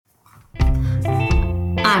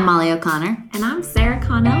I'm Molly O'Connor. And I'm Sarah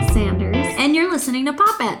Connell Sanders. And you're listening to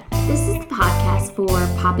Pop It. This is the podcast for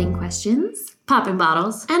popping questions, Popping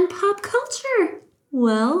bottles. and pop culture.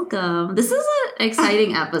 Welcome. This is an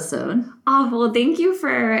exciting episode. Oh, well, thank you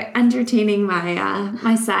for entertaining my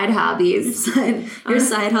my side hobbies. Your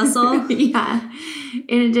side hustle? Yeah.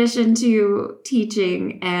 In addition to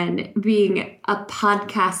teaching and being a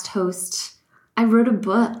podcast host, I wrote a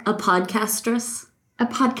book. A podcastress? A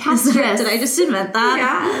podcastress. Did I just invent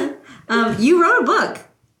that? Yeah. You wrote a book.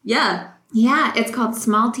 Yeah. Yeah, it's called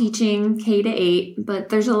Small Teaching, K-8, but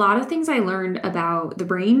there's a lot of things I learned about the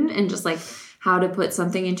brain and just like how to put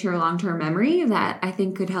something into your long-term memory that I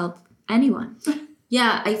think could help anyone.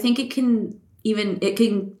 Yeah, I think it can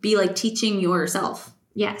be like teaching yourself.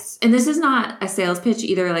 Yes. And this is not a sales pitch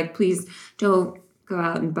either. Like, please don't go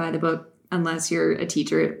out and buy the book unless you're a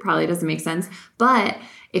teacher. It probably doesn't make sense. But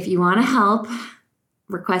if you want to help,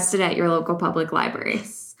 request it at your local public library.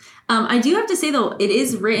 I do have to say, though, it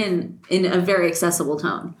is written in a very accessible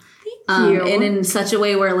tone. Thank you. And in such a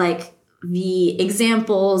way where, like, the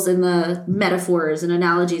examples and the metaphors and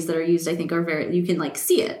analogies that are used, I think, are very, you can, like,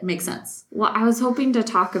 see it. Makes sense. Well, I was hoping to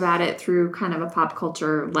talk about it through kind of a pop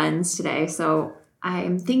culture lens today. So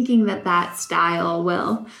I'm thinking that style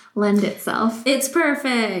will lend itself. It's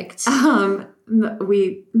perfect.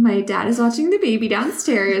 My dad is watching the baby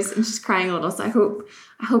downstairs and she's crying a little. So I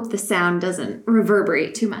hope the sound doesn't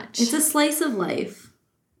reverberate too much. It's a slice of life.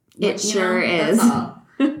 It sure is. That's all.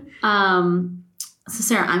 So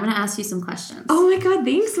Sarah, I'm going to ask you some questions. Oh my God,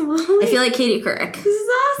 thanks, Molly. I feel like Katie Couric. This is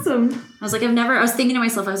awesome. I was thinking to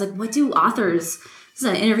myself, I was like, what do authors, this is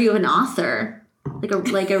an interview of an author,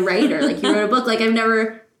 like a writer, like you wrote a book. Like I've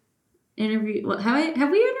never interviewed, have we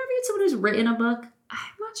interviewed someone who's written a book? I'm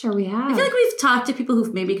not sure we have. I feel like we've talked to people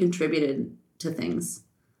who've maybe contributed to things.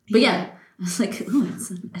 But yeah, I was like, oh,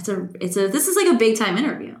 this is like a big time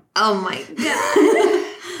interview. Oh my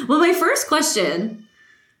God. Well, my first question,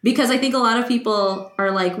 because I think a lot of people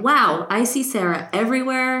are like, wow, I see Sarah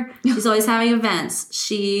everywhere. She's always having events.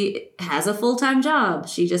 She has a full-time job.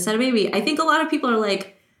 She just had a baby. I think a lot of people are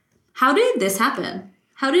like, how did this happen?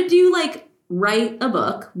 How did you like write a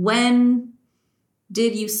book? When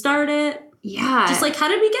did you start it? Yeah. Just like, how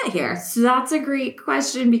did we get here? So that's a great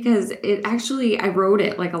question because I wrote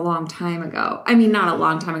it like a long time ago. I mean, not a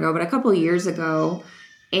long time ago, but a couple of years ago.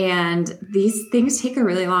 And these things take a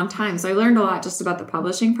really long time. So I learned a lot just about the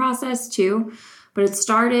publishing process too. But it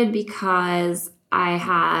started because I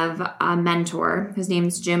have a mentor. His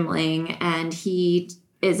name's Jim Ling, and he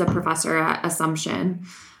is a professor at Assumption.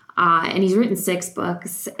 And he's written 6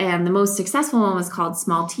 books. And the most successful one was called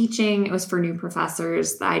Small Teaching. It was for new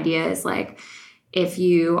professors. The idea is like, if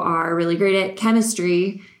you are really great at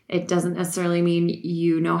chemistry, it doesn't necessarily mean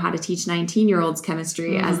you know how to teach 19-year-olds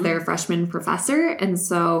chemistry as their freshman professor. And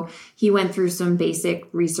so he went through some basic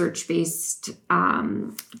research-based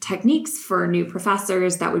techniques for new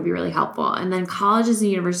professors that would be really helpful. And then colleges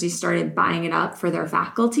and universities started buying it up for their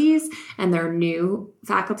faculties and their new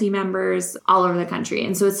faculty members all over the country.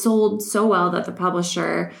 And so it sold so well that the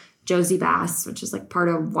publisher, Josie Bass, which is like part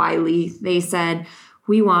of Wiley, they said,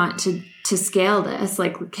 we want to scale this.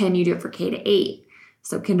 Like, can you do it for K-8?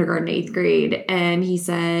 So kindergarten, 8th grade. And he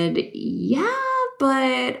said, yeah,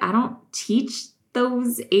 but I don't teach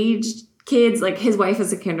those aged kids. Like his wife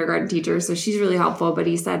is a kindergarten teacher, so she's really helpful. But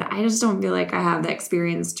he said, I just don't feel like I have the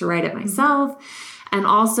experience to write it myself. And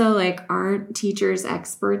also, like, aren't teachers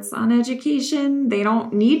experts on education? They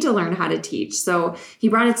don't need to learn how to teach. So he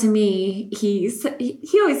brought it to me. He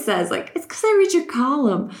always says, like, it's because I read your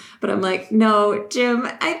column. But I'm like, no, Jim,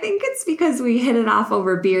 I think it's because we hit it off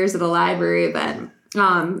over beers at a library event.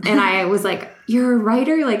 And I was like, you're a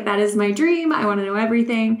writer? Like, that is my dream. I want to know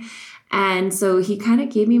everything. And so he kind of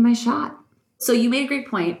gave me my shot. So you made a great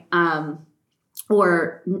point.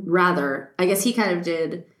 Or rather, I guess he kind of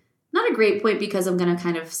did not a great point because I'm going to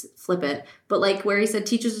kind of flip it. But like where he said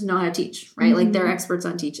teachers know how to teach, right? Like they're experts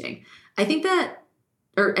on teaching. I think that,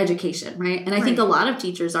 or education, right? And I think a lot of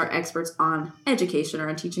teachers are experts on education or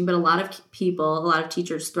on teaching. But a lot of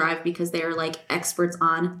teachers thrive because they are like experts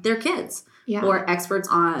on their kids. Yeah. Or experts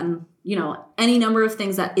on, any number of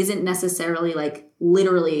things that isn't necessarily like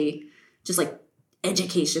literally just like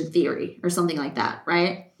education theory or something like that,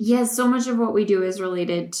 right? Yes, so much of what we do is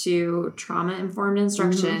related to trauma-informed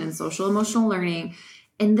instruction and social emotional learning.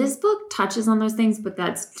 And this book touches on those things, but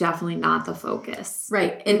that's definitely not the focus.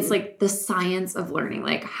 Right. It's like the science of learning.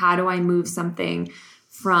 Like, how do I move something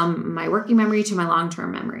from my working memory to my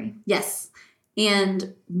long-term memory? Yes.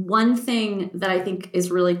 And one thing that I think is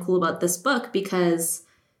really cool about this book, because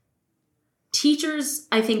teachers,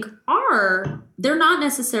 I think, they're not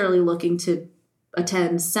necessarily looking to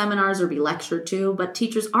attend seminars or be lectured to, but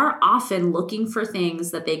teachers are often looking for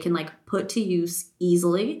things that they can like put to use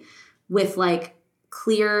easily with like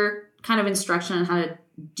clear kind of instruction on how to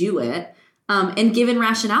do it, and given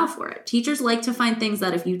rationale for it. Teachers like to find things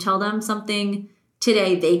that if you tell them something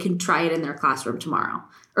today, they can try it in their classroom tomorrow.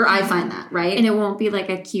 Or I find that, right? And it won't be like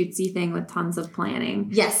a cutesy thing with tons of planning.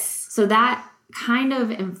 Yes. So that kind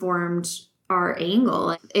of informed our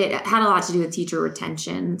angle. It had a lot to do with teacher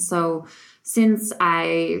retention. So since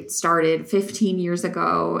I started 15 years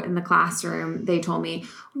ago in the classroom, they told me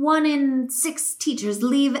 1 in 6 teachers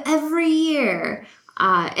leave every year.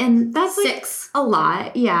 And that's like 6. A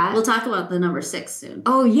lot. Yeah. We'll talk about the number 6 soon.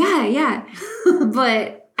 Oh, yeah.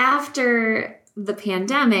 But after the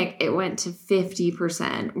pandemic, it went to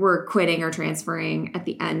 50% were quitting or transferring at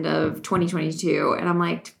the end of 2022. And I'm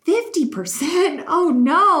like, 50%? Oh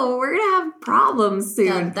no, we're going to have problems soon.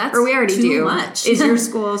 Yeah, that's or we already too do. much. Is your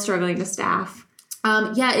school struggling to staff?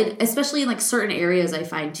 Especially in like certain areas I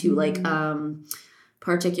find too, like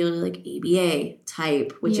particularly like ABA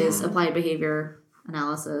type, which is applied behavior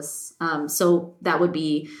analysis. So that would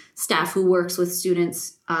be staff who works with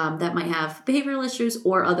students that might have behavioral issues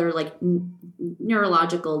or other like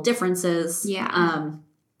neurological differences. Yeah.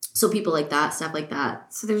 So people like that, stuff like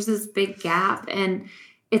that. So there's this big gap, and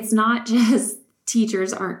it's not just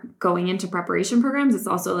teachers aren't going into preparation programs. It's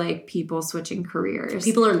also like people switching careers.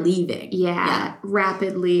 People are leaving. Yeah,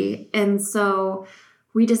 rapidly. And so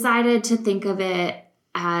we decided to think of it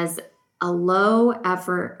as a low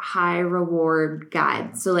effort, high reward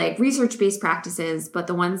guide. So like research-based practices, but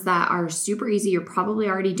the ones that are super easy, you're probably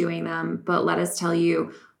already doing them, but let us tell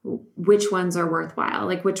you which ones are worthwhile.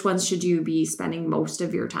 Like which ones should you be spending most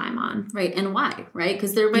of your time on? Right. And why, right?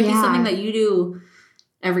 Because there might be something that you do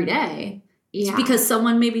every day. Yeah. Because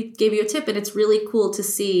someone maybe gave you a tip, and it's really cool to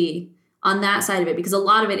see on that side of it, because a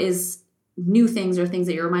lot of it is new things or things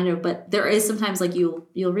that you're reminded of. But there is sometimes like you'll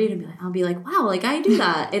read and be like, I'll be like, wow, like I do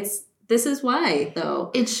that. This is why,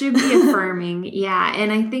 though. It should be affirming. Yeah.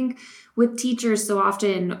 And I think with teachers, so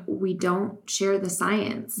often we don't share the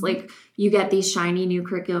science. Like you get these shiny new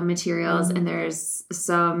curriculum materials and there's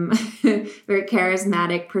some very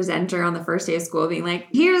charismatic presenter on the first day of school being like,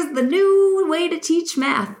 here's the new way to teach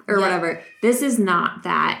math or whatever. This is not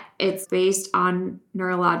that. It's based on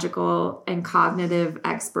neurological and cognitive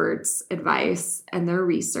experts' advice and their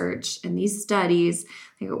research and these studies.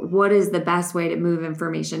 What is the best way to move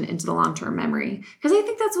information into the long-term memory? Because I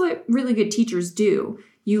think that's what really good teachers do.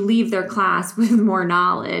 You leave their class with more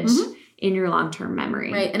knowledge in your long-term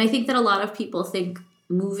memory. Right. And I think that a lot of people think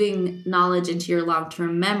moving knowledge into your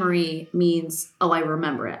long-term memory means, oh, I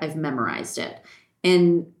remember it. I've memorized it.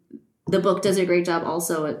 And the book does a great job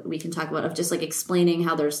also, we can talk about, of just like explaining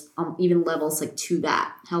how there's even levels like to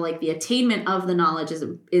that. How like the attainment of the knowledge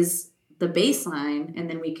is the baseline, and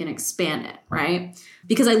then we can expand it, right?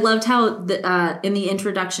 Because I loved how in the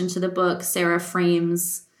introduction to the book, Sarah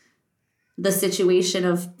frames the situation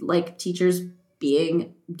of like teachers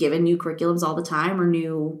being given new curriculums all the time or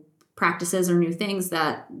new practices or new things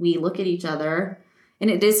that we look at each other.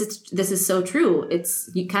 And this is so true. It's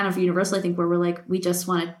kind of universal, I think, where we're like, we just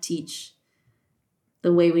want to teach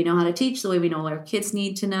the way we know how to teach, the way we know what our kids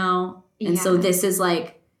need to know. And so this is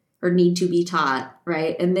like, or need to be taught,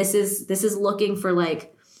 right? And this is looking for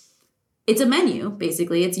like, it's a menu,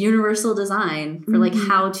 basically. It's universal design for like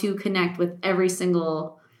how to connect with every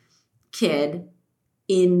single kid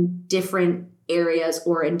in different areas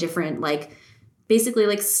or in different like basically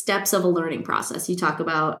like steps of a learning process. You talk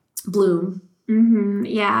about Bloom.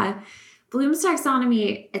 Yeah. Bloom's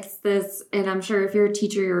taxonomy, it's this, and I'm sure if you're a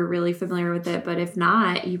teacher, you're really familiar with it, but if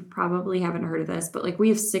not, you probably haven't heard of this, but like we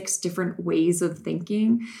have 6 different ways of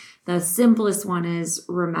thinking. The simplest one is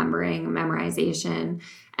remembering, memorization.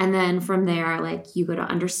 And then from there, like you go to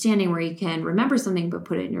understanding, where you can remember something, but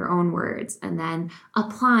put it in your own words. And then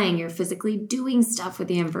applying, you're physically doing stuff with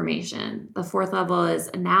the information. The 4th level is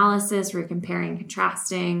analysis, where you're comparing,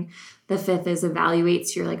 contrasting. The 5th is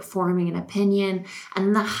evaluates, you're like forming an opinion.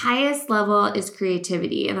 And the highest level is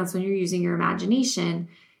creativity. And that's when you're using your imagination.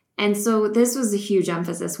 And so this was a huge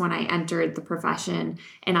emphasis when I entered the profession.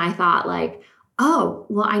 And I thought like, oh,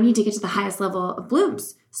 well, I need to get to the highest level of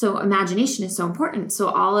Bloom's. So imagination is so important. So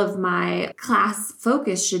all of my class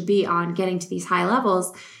focus should be on getting to these high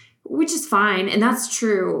levels, which is fine. And that's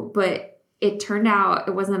true. But it turned out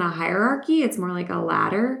it wasn't a hierarchy. It's more like a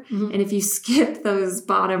ladder. And if you skip those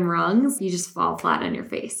bottom rungs, you just fall flat on your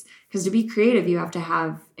face. Because to be creative, you have to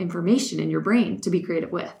have information in your brain to be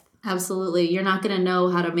creative with. Absolutely. You're not going to know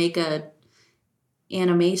how to make a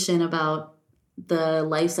animation about the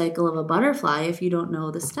life cycle of a butterfly if you don't know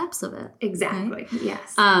the steps of it. Exactly. Right?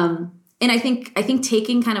 Yes. And I think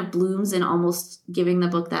taking kind of Bloom's and almost giving the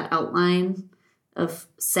book that outline of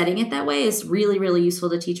setting it that way is really, really useful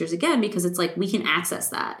to teachers, again, because it's like we can access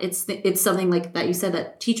that. It's something like that you said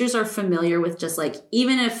that teachers are familiar with, just like,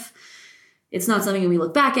 even if it's not something we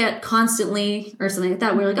look back at constantly or something like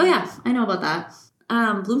that, we're like, oh yeah, I know about that.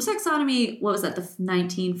 Bloom's taxonomy, what was that, the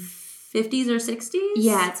 1950s or 60s?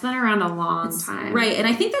 Yeah, it's been around a long time. Right. And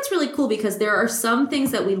I think that's really cool because there are some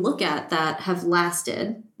things that we look at that have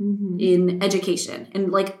lasted in education.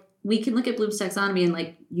 And like, we can look at Bloom's taxonomy and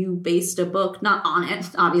like, you based a book, not on it,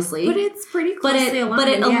 obviously. But it's pretty closely aligned. But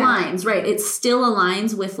it aligns, right? It still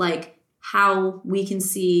aligns with like how we can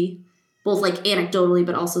see both like anecdotally,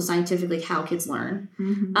 but also scientifically how kids learn.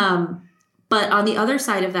 But on the other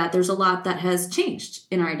side of that, there's a lot that has changed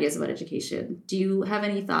in our ideas about education. Do you have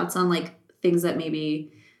any thoughts on like things that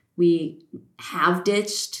maybe we have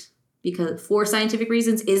ditched because for scientific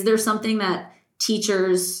reasons? Is there something that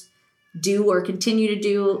teachers do or continue to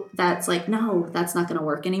do that's like, no, that's not going to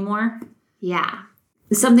work anymore? Yeah.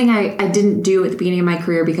 Something I didn't do at the beginning of my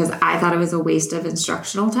career because I thought it was a waste of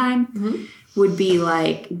instructional time would be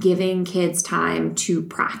like giving kids time to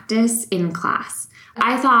practice in class.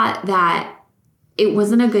 I thought that it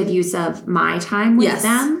wasn't a good use of my time with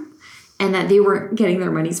them and that they weren't getting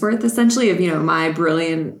their money's worth, essentially, of, you know, my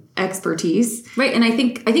brilliant expertise. Right. And I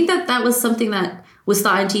think that was something that was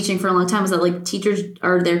thought in teaching for a long time, was that like teachers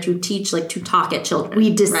are there to teach, like to talk at children.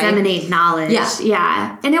 We disseminate knowledge. Yeah.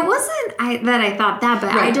 Yeah. And it wasn't that I thought that,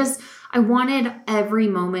 but I wanted every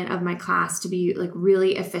moment of my class to be like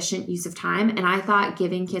really efficient use of time. And I thought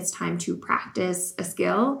giving kids time to practice a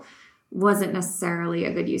skill wasn't necessarily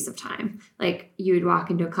a good use of time. Like you would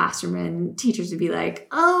walk into a classroom and teachers would be like,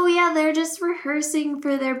 oh yeah, they're just rehearsing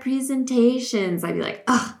for their presentations. I'd be like,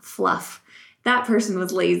 oh, fluff. That person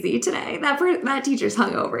was lazy today. That teacher's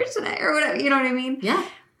hungover today or whatever. You know what I mean? Yeah.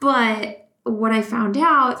 But what I found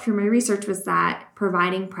out through my research was that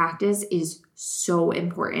providing practice is so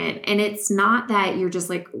important. And it's not that you're just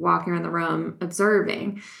like walking around the room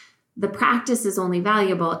observing. The practice is only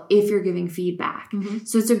valuable if you're giving feedback.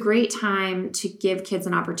 So it's a great time to give kids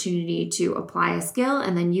an opportunity to apply a skill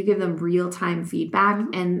and then you give them real-time feedback.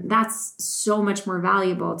 And that's so much more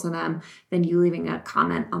valuable to them than you leaving a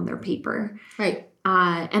comment on their paper. Right.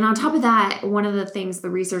 And on top of that, one of the things the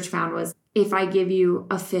research found was if I give you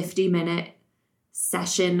a 50-minute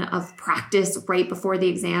session of practice right before the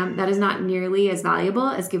exam, that is not nearly as valuable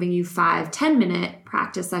as giving you 5-10-minute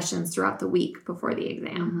practice sessions throughout the week before the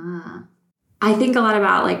exam. I think a lot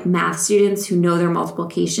about like math students who know their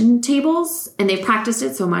multiplication tables and they've practiced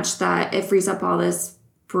it so much that it frees up all this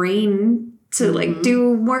brain to like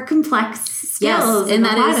do more complex skills and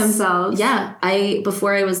apply themselves. Yeah.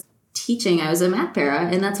 Before I was teaching, I was a math para,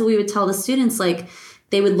 and that's what we would tell the students. Like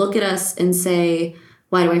they would look at us and say,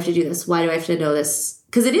 why do I have to do this? Why do I have to know this?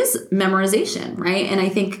 Because it is memorization, right? And I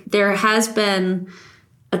think there has been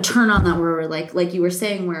a turn on that where we're like you were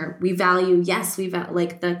saying, where we value,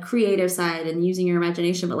 like the creative side and using your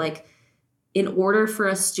imagination, but like in order for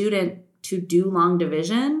a student to do long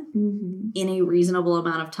division in a reasonable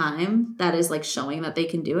amount of time, that is like showing that they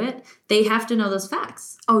can do it, they have to know those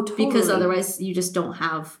facts. Oh, totally. Because otherwise you just don't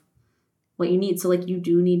have what you need. So like you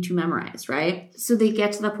do need to memorize, right? So they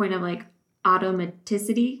get to the point of like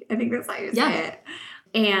automaticity. I think that's how you say it.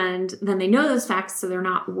 And then they know those facts, so they're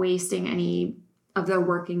not wasting any of their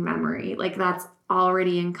working memory. Like that's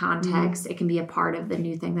already in context. It can be a part of the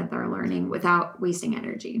new thing that they're learning without wasting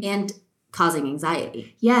energy. And causing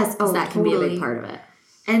anxiety. Yes. Oh, that can be a big part of it.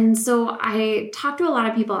 And so I talked to a lot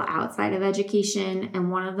of people outside of education,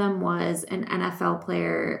 and one of them was an NFL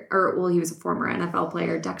player, he was a former NFL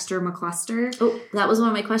player, Dexter McCluster. Oh, that was one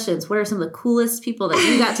of my questions. What are some of the coolest people that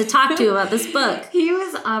you got to talk to about this book? He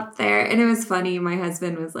was up there, and it was funny. My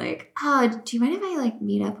husband was like, oh, do you mind if I like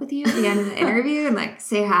meet up with you at the end of the interview and like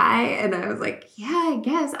say hi? And I was like, yeah, I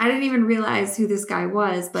guess. I didn't even realize who this guy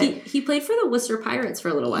was, but he played for the Worcester Pirates for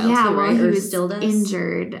a little while. Yeah, too, right? He was still does?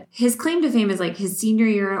 Injured. His claim to fame is like his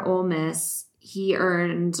senior year at Ole Miss, he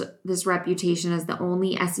earned this reputation as the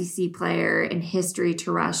only SEC player in history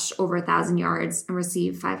to rush over 1,000 yards and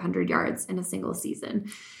receive 500 yards in a single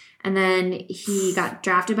season. And then he got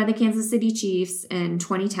drafted by the Kansas City Chiefs in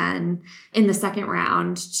 2010 in the second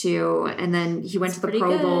round too. And then he went to the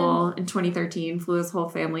Pro Bowl in 2013, flew his whole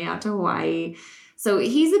family out to Hawaii. So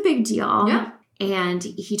he's a big deal. Yeah. And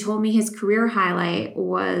he told me his career highlight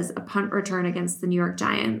was a punt return against the New York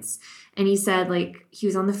Giants. And he said, like, he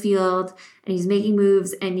was on the field and he's making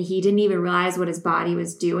moves and he didn't even realize what his body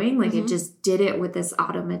was doing. Like, it just did it with this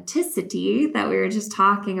automaticity that we were just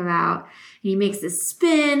talking about. And he makes this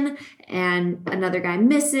spin and another guy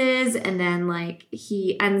misses. And then, like,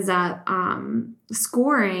 he ends up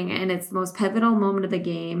scoring and it's the most pivotal moment of the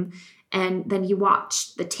game. And then he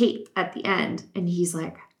watched the tape at the end and he's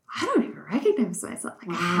like, I don't even recognize myself.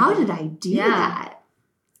 Like, how did I do that?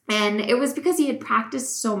 And it was because he had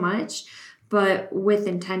practiced so much, but with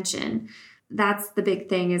intention. That's the big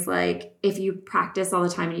thing is, like, if you practice all the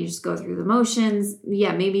time and you just go through the motions,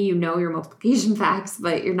 maybe you know your multiplication facts,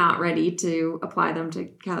 but you're not ready to apply them to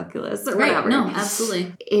calculus or whatever. No,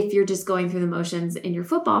 absolutely. If you're just going through the motions in your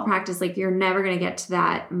football practice, like, you're never going to get to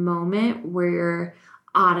that moment where you're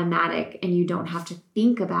automatic and you don't have to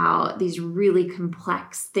think about these really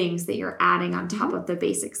complex things that you're adding on top of the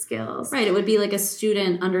basic skills. Right. It would be like a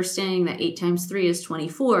student understanding that 8 times 3 is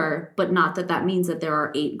 24, but not that means that there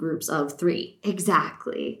are 8 groups of 3.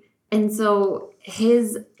 Exactly. And so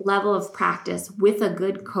his level of practice with a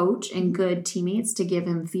good coach and good teammates to give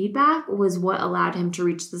him feedback was what allowed him to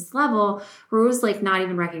reach this level where it was, like, not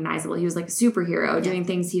even recognizable. He was like a superhero doing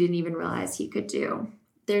things he didn't even realize he could do.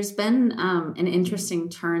 There's been an interesting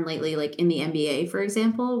turn lately, like in the NBA, for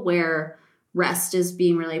example, where rest is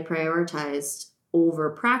being really prioritized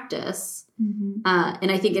over practice.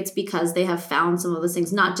 And I think it's because they have found some of those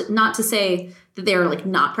things, not to say that they're, like,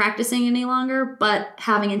 not practicing any longer, but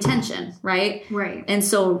having intention, right? Right. And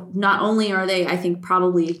so not only are they, I think,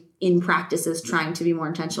 probably in practices trying to be more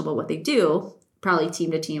intentional about what they do, probably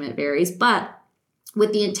team to team it varies, but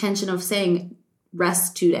with the intention of saying,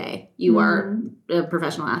 rest today. You are a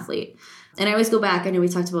professional athlete. And I always go back. I know we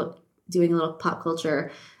talked about doing a little pop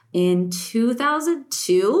culture. In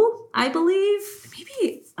 2002, I believe,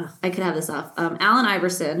 maybe I could have this off. Allen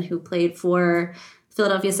Iverson, who played for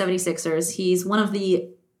Philadelphia 76ers, he's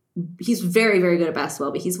very, very good at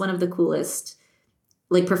basketball, but he's one of the coolest,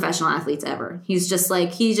 like, professional athletes ever. He's just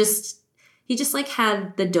like, he just like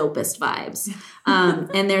had the dopest vibes.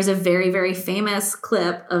 And there's a very, very famous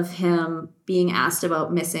clip of him being asked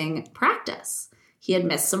about missing practice. He had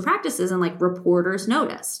missed some practices and, like, reporters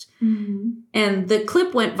noticed. And the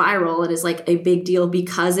clip went viral and is, like, a big deal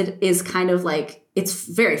because it is kind of like, it's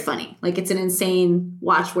very funny. Like, it's an insane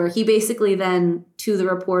watch where he basically then to the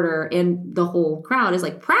reporter and the whole crowd is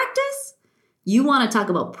like, practice? You want to talk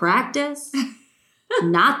about practice?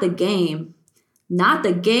 Not the game. Not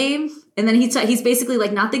the game. And then he's basically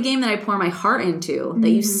like, not the game that I pour my heart into, that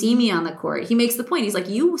you see me on the court. He makes the point. He's like,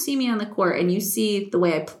 you see me on the court and you see the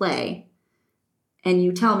way I play. And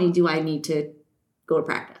you tell me, do I need to go to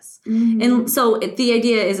practice? And so the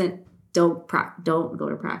idea isn't don't go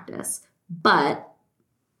to practice, but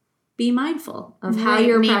be mindful of how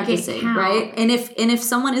you're practicing, right? And if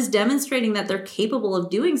someone is demonstrating that they're capable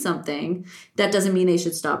of doing something, that doesn't mean they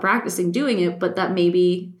should stop practicing doing it, but that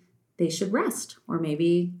maybe they should rest, or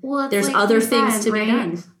maybe there's like other things to be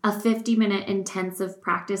done. A 50-minute intensive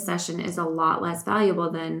practice session is a lot less valuable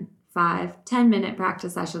than 5-10-minute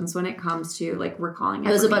practice sessions when it comes to, like, recalling information.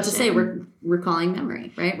 I was about to say recalling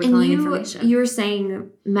memory, right? Recalling information. You were saying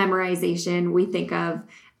memorization. We think of,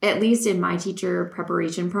 at least in my teacher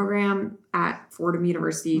preparation program at Fordham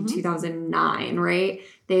University, 2009, right?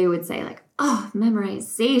 They would say, like, oh,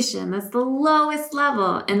 memorization, that's the lowest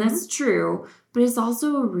level. And that's true. But it's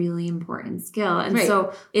also a really important skill. And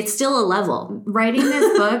so it's still a level. Writing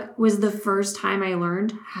this book was the first time I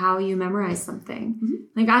learned how you memorize something.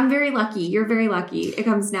 Like, I'm very lucky. You're very lucky. It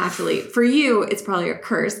comes naturally. For you, it's probably a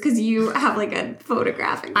curse because you have, like, a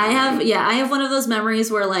photographic memory. I have one of those memories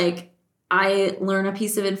where, like, I learn a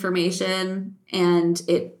piece of information and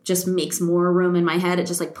it just makes more room in my head. It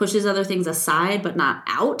just, like, pushes other things aside but not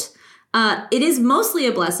out. It is mostly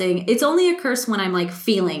a blessing. It's only a curse when I'm, like,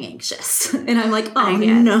 feeling anxious. And I'm like, oh,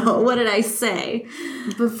 no, what did I say?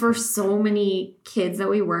 But for so many kids that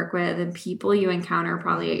we work with and people you encounter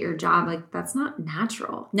probably at your job, like, that's not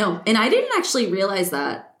natural. No. And I didn't actually realize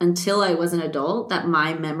that until I was an adult, that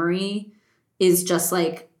my memory is just,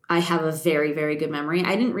 like, I have a very, very good memory.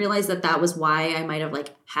 I didn't realize that was why I might have,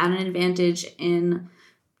 like, had an advantage in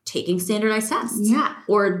taking standardized tests. Yeah.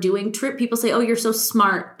 Or doing people say, oh, you're so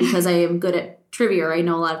smart because I am good at trivia, or I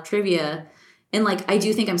know a lot of trivia. And, like, I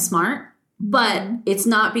do think I'm smart, but it's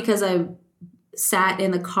not because I sat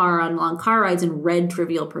in the car on long car rides and read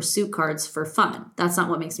Trivial Pursuit cards for fun. That's not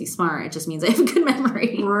what makes me smart. It just means I have a good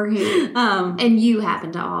memory. Right. And you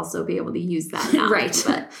happen to also be able to use that now. Right.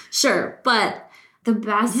 But sure. But the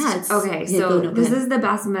best. This is the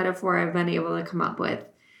best metaphor I've been able to come up with.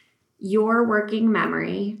 your working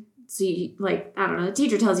memory. So you, like, I don't know, the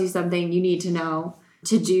teacher tells you something you need to know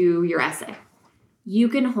to do your essay. You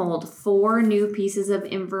can hold 4 new pieces of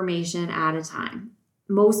information at a time.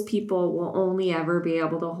 Most people will only ever be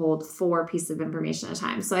able to hold 4 pieces of information at a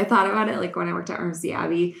time. So I thought about it like when I worked at RMC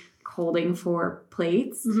Abbey, holding 4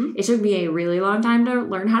 plates. Mm-hmm. It took me a really long time to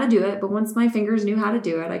learn how to do it, but once my fingers knew how to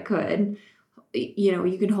do it, I could. You know,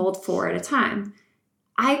 you can hold 4 at a time.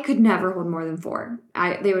 I could never hold more than 4.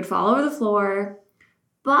 They would fall over the floor,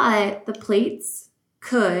 but the plates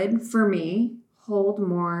could, for me, hold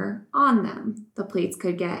more on them. The plates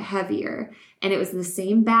could get heavier, and it was the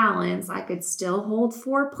same balance. I could still hold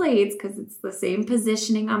 4 plates because it's the same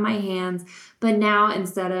positioning on my hands, but now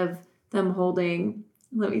instead of them holding,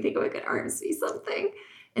 let me think of a good RMC something.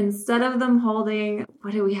 Instead of them holding,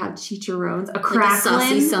 what do we have? Chicharrones, a crackling. Like a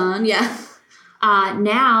saucy son, yeah.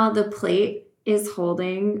 Now the plate is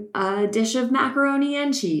holding a dish of macaroni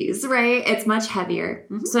and cheese, right? It's much heavier.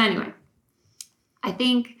 Mm-hmm. So anyway, I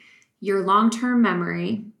think your long-term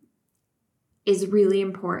memory is really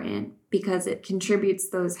important because it contributes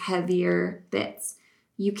those heavier bits.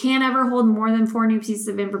 You can't ever hold more than 4 new pieces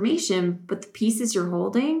of information, but the pieces you're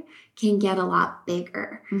holding can get a lot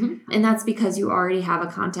bigger. Mm-hmm. And that's because you already have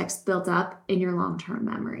a context built up in your long-term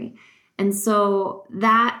memory. And so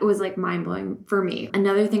that was like mind-blowing for me.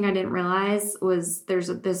 Another thing I didn't realize was there's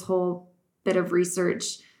this whole bit of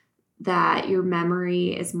research that your memory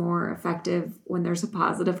is more effective when there's a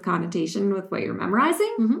positive connotation with what you're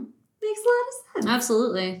memorizing. Mm-hmm. Makes a lot of sense.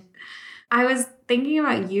 Absolutely. I was thinking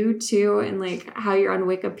about you too and like how you're on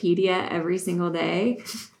Wikipedia every single day,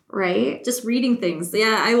 right? Just reading things.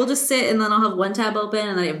 Yeah, I will just sit and then I'll have one tab open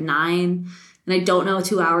and then I have 9 and I don't know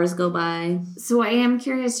 2 hours go by. So I am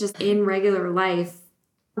curious, just in regular life,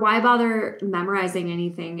 why bother memorizing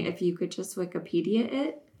anything if you could just Wikipedia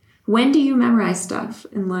it? When do you memorize stuff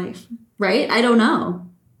in life? Right? I don't know.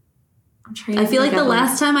 I feel like the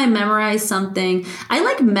last time I memorized something, I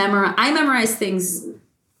memorize things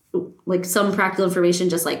like some practical information,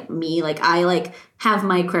 just like me. Like I like have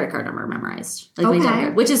my credit card number memorized, like my debit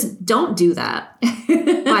card, which is don't do that.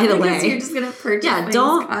 By the way, you're just gonna purchase things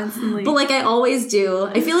constantly. But like I always do.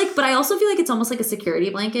 I feel like, but I also feel like it's almost like a security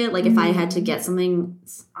blanket. Like if I had to get something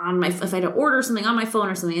on if I had to order something on my phone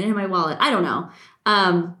or something in my wallet, I don't know.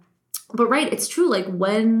 But right, it's true. Like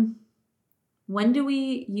when do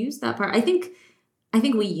we use that part? I think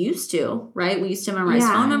we used to, right? We used to memorize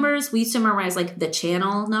phone numbers. We used to memorize like the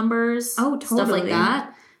channel numbers. Oh, totally. Stuff like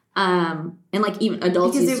that. And like even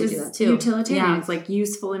adults used to do that too. Utilitarian. Yeah. It's like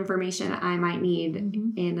useful information I might need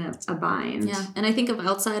in a bind. Yeah. And I think of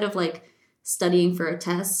outside of like studying for a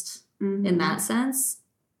test in that sense,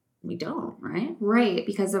 we don't, right? Right,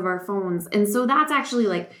 because of our phones. And so that's actually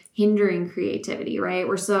like hindering creativity, right?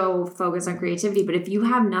 We're so focused on creativity. But if you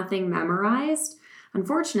have nothing memorized,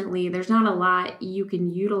 unfortunately, there's not a lot you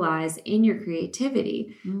can utilize in your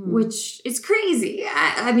creativity, which is crazy.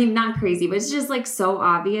 I mean, not crazy, but it's just like so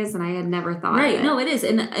obvious, and I had never thought of it. No, it is.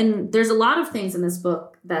 And there's a lot of things in this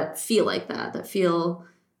book that feel like that feel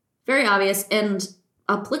very obvious and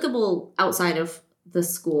applicable outside of the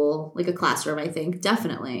school, like a classroom, I think,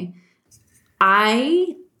 definitely.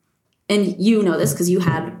 And you know this because you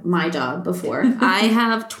had my job before. I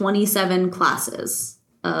have 27 classes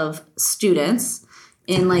of students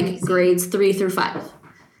in like grades 3 through 5.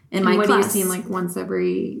 In my class, do you see like once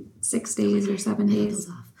every 6 days or 7 days?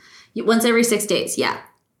 Once every 6 days, yeah.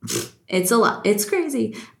 It's a lot. It's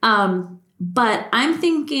crazy. But I'm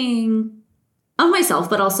thinking of myself,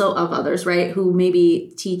 but also of others, right? Who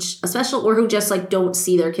maybe teach a special or who just like don't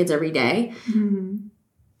see their kids every day. Mm-hmm.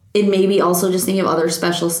 And maybe also just thinking of other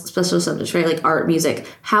special subjects, right? Like art, music.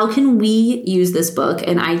 How can we use this book?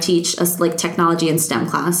 And I teach us like technology and STEM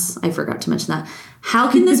class. I forgot to mention that. How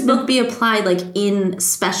can this book be applied like in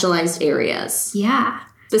specialized areas? Yeah.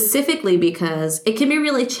 Specifically because it can be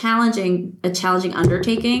really a challenging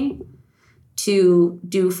undertaking to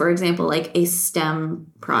do, for example, like a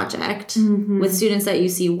STEM project with students that you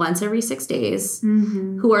see once every 6 days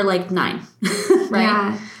who are like 9, right?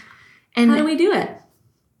 Yeah. And how do we do it?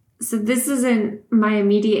 So this isn't my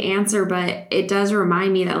immediate answer, but it does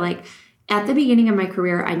remind me that like at the beginning of my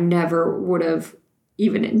career, I never would have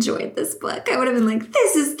even enjoyed this book. I would have been like,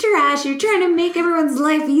 this is trash. You're trying to make everyone's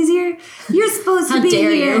life easier. You're supposed to be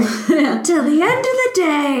here till the end of the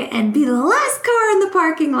day and be the last car in the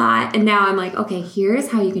parking lot. And now I'm like, okay, here's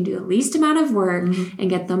how you can do the least amount of work and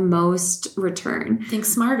get the most return. Think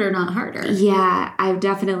smarter, not harder. Yeah, I've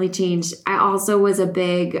definitely changed. I also was a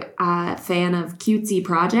big fan of cutesy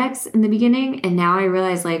projects in the beginning. And now I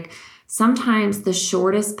realize like sometimes the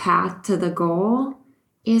shortest path to the goal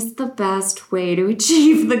is the best way to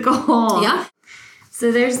achieve the goal. Yeah.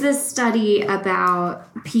 So there's this study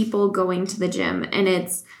about people going to the gym, and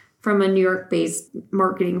it's from a New York-based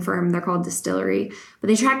marketing firm. They're called Distillery. But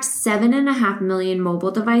they tracked 7.5 million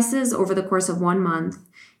mobile devices over the course of 1 month.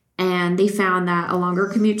 And they found that a longer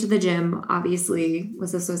commute to the gym obviously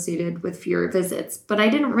was associated with fewer visits. But I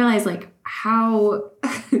didn't realize like how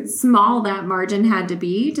small that margin had to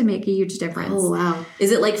be to make a huge difference. Oh, wow.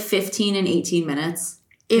 Is it like 15 and 18 minutes?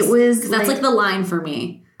 It was that's like the line for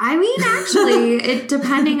me. I mean, actually, it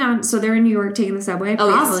depending on, so they're in New York taking the subway.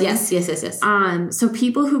 Oh, probably. yes. So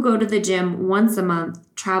people who go to the gym once a month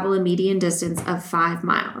travel a median distance of 5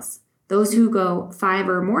 miles. Those who go 5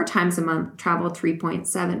 or more times a month travel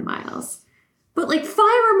 3.7 miles. But like 5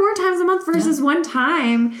 or more times a month versus one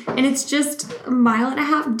time, and it's just 1.5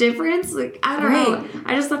 mile difference. Like, I don't know.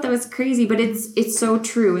 I just thought that was crazy, but it's so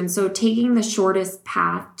true. And so taking the shortest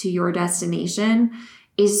path to your destination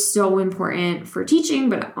is so important for teaching,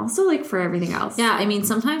 but also like for everything else. Yeah, I mean,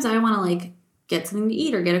 sometimes I want to like get something to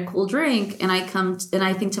eat or get a cool drink, and I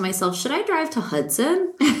think to myself, should I drive to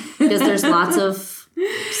Hudson? Because there's lots of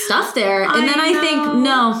stuff there. And then I think,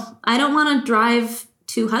 no, I don't want to drive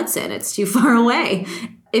to Hudson. It's too far away.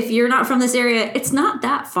 If you're not from this area, it's not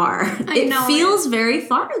that far. It feels very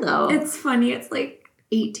far though. It's funny. It's like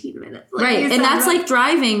 18 minutes. Like right. And that's like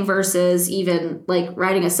driving versus even like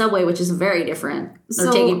riding a subway, which is very different.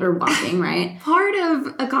 Or walking, right? Part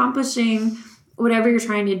of accomplishing whatever you're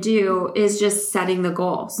trying to do is just setting the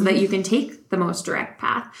goal so that you can take the most direct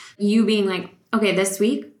path. You being like, okay, this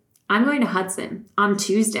week, I'm going to Hudson on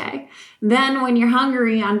Tuesday. Then when you're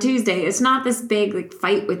hungry on Tuesday, it's not this big like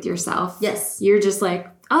fight with yourself. Yes. You're just like,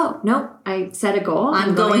 oh, no, I set a goal.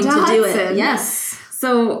 I'm going to do it. Yes.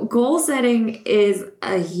 So goal setting is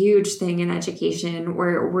a huge thing in education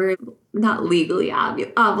where we're not legally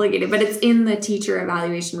obligated, but it's in the teacher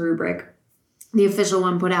evaluation rubric, the official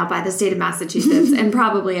one put out by the state of Massachusetts and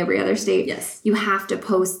probably every other state. Yes. You have to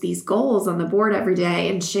post these goals on the board every day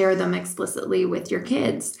and share them explicitly with your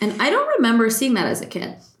kids. And I don't remember seeing that as a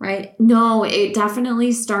kid, right? No, it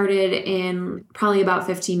definitely started in probably about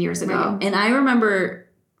 15 years ago. Right. And I remember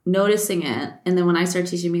noticing it. And then when I started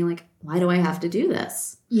teaching, being like, why do I have to do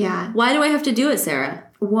this? Yeah. Why do I have to do it, Sarah?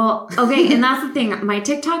 Well, okay. And that's the thing. My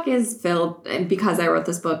TikTok is filled, and because I wrote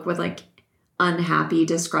this book, with like unhappy,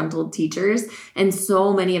 disgruntled teachers. And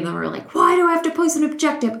so many of them are like, why do I have to post an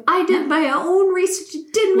objective? I did my own research.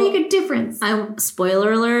 It didn't make a difference.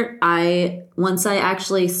 Spoiler alert. Once I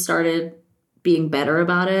actually started being better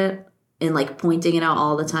about it and like pointing it out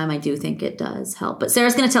all the time, I do think it does help. But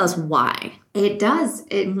Sarah's going to tell us why. It does.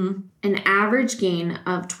 An average gain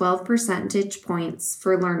of 12 percentage points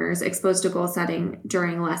for learners exposed to goal setting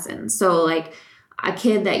during lessons. So like a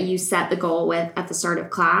kid that you set the goal with at the start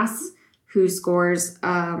of class who scores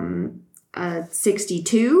a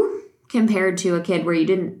 62 compared to a kid where you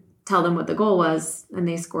didn't tell them what the goal was and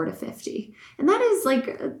they scored a 50. And that is like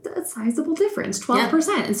a sizable difference, 12%.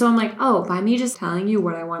 Yeah. And so I'm like, oh, by me just telling you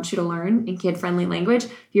what I want you to learn in kid-friendly language,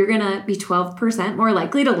 you're going to be 12% more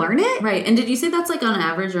likely to learn it. Right. And did you say that's like on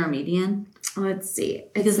average or a median? Let's see.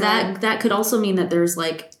 Because that could also mean that there's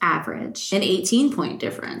like average. An 18-point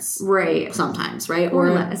difference. Right. Sometimes, right?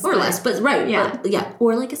 Or less. Or less. But right. Yeah. But, yeah.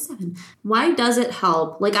 Or like a 7. Why does it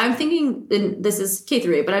help? Like I'm thinking, and this is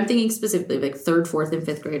K-8, but I'm thinking specifically like 3rd, 4th, and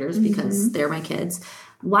 5th graders because they're my kids.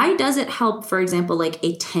 Why does it help, for example, like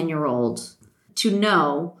a 10-year-old to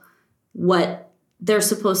know what they're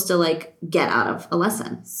supposed to like get out of a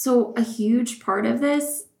lesson? So a huge part of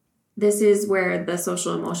this is where the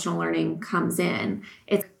social emotional learning comes in.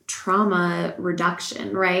 It's trauma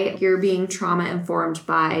reduction, right? You're being trauma informed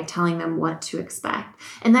by telling them what to expect.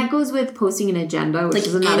 And that goes with posting an agenda, which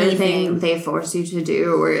is another thing they force you to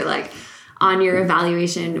do, where you're like, on your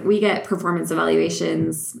evaluation, we get performance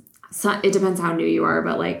evaluations. So it depends how new you are,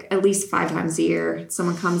 but like at least 5 times a year,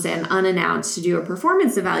 someone comes in unannounced to do a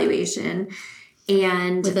performance evaluation.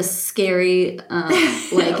 And with a scary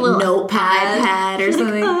like notepad or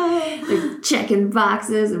something, like checking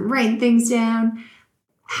boxes and writing things down.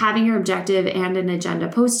 Having your objective and an agenda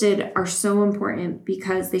posted are so important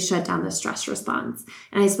because they shut down the stress response.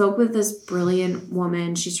 And I spoke with this brilliant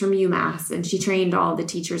woman. She's from UMass, and she trained all the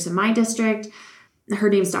teachers in my district. Her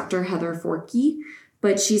name's Dr. Heather Forkey.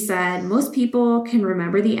 But she said, most people can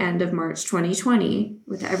remember the end of March 2020.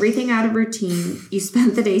 With everything out of routine, you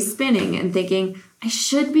spent the day spinning and thinking, I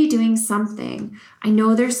should be doing something. I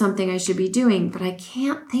know there's something I should be doing, but I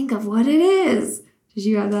can't think of what it is. Did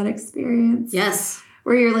you have that experience? Yes.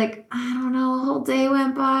 Where you're like, I don't know, a whole day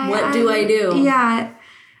went by. What do I do? Yeah.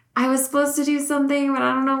 I was supposed to do something, but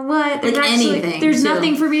I don't know what. Like anything. There's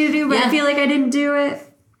nothing for me to do, but I feel like I didn't do it.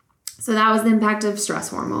 So that was the impact of stress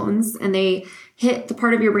hormones, and they hit the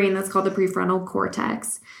part of your brain that's called the prefrontal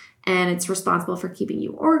cortex, and it's responsible for keeping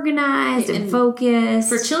you organized and focused.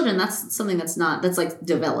 For children, that's something that's like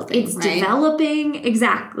developing. It's right? developing,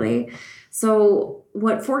 exactly. So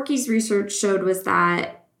what Forkey's research showed was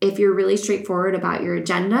that if you're really straightforward about your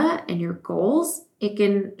agenda and your goals, it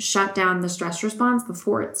can shut down the stress response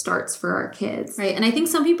before it starts for our kids. Right. And I think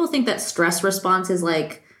some people think that stress response is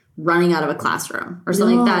like running out of a classroom or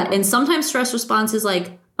something like that. And sometimes stress response is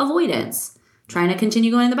like avoidance, trying to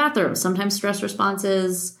continue going to the bathroom. Sometimes stress response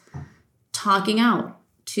is talking out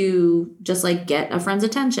to just like get a friend's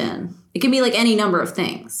attention. It can be like any number of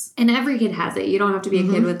things. And every kid has it. You don't have to be a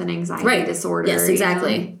kid with an anxiety disorder. Yes,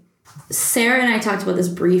 exactly. You know? Sarah and I talked about this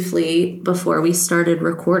briefly before we started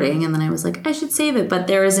recording, and then I was like, I should save it. But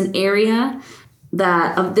there is an area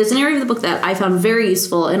there's an area of the book that I found very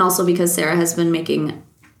useful, and also because Sarah has been making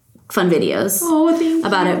fun videos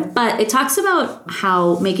about it. But it talks about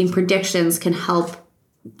how making predictions can help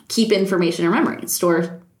keep information in our memory,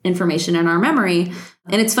 store information in our memory.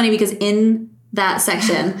 And it's funny because in that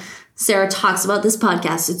section, Sarah talks about this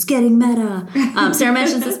podcast. It's getting meta. Sarah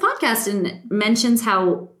mentions this podcast and mentions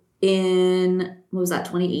how in, what was that,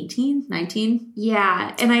 2018, 19?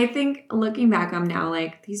 Yeah. And I think looking back, I'm now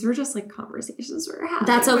like, these were just like conversations we were having.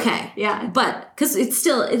 That's okay. Yeah. But, because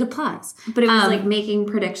it applies. But it was like making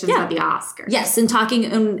predictions at the Oscars. Yes. And talking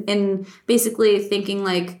and basically thinking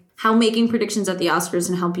like how making predictions at the Oscars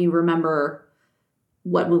can help you remember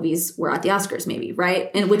what movies were at the Oscars maybe,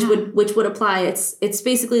 right? And which would apply. It's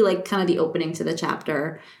basically like kind of the opening to the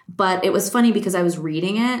chapter. But it was funny because I was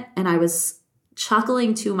reading it and I was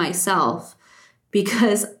chuckling to myself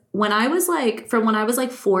because when I was like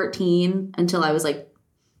 14 until I was like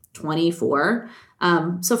 24,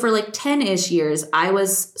 so for like 10-ish years, I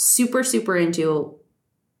was super, super into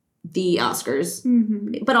the Oscars,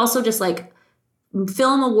 but also just like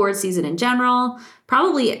film award season in general,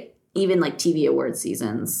 probably even like TV award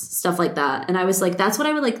seasons, stuff like that. And I was like, that's what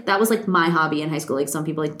I would like. That was like my hobby in high school. Like some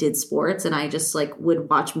people like did sports and I just like would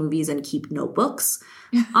watch movies and keep notebooks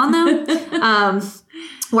on them,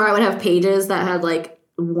 where I would have pages that had like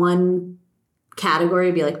one category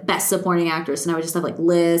would be like best supporting actress. And I would just have like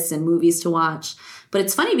lists and movies to watch. But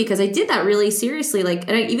it's funny because I did that really seriously. Like,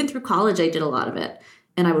 and even through college, I did a lot of it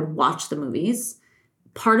and I would watch the movies.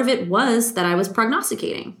 Part of it was that I was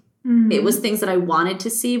prognosticating. It was things that I wanted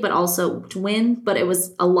to see, but also to win. But it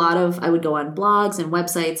was a lot of, I would go on blogs and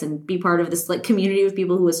websites and be part of this like community of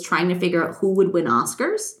people who was trying to figure out who would win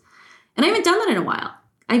Oscars. And I haven't done that in a while.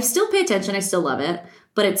 I still pay attention. I still love it,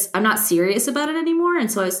 but I'm not serious about it anymore.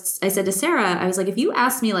 And so I said to Sarah, I was like, if you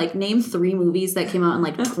asked me like name 3 movies that came out in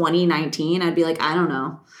like 2019, I'd be like, I don't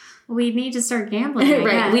know. We need to start gambling.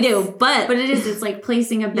 Right, we do. But it's like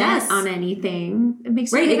placing a bet on anything. It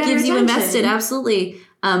makes you pay better it gives attention. you invested. Absolutely.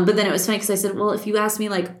 But then it was funny because I said, well, if you asked me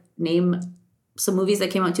like name some movies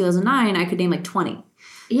that came out in 2009, I could name like 20.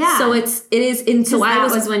 Yeah. So it is. And so that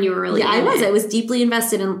was when you were really, I was deeply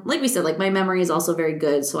invested. And like we said, like my memory is also very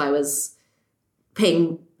good. So I was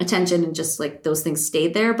paying attention and just like those things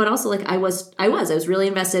stayed there. But also like I was really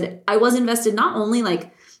invested. I was invested not only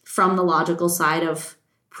like from the logical side of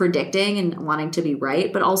predicting and wanting to be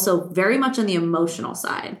right, but also very much on the emotional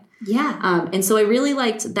side. Yeah. And so I really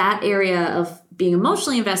liked that area of being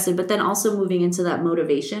emotionally invested, but then also moving into that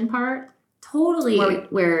motivation part. Totally.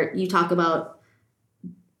 Where you talk about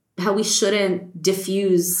how we shouldn't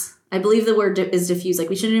diffuse. I believe the word is diffuse. Like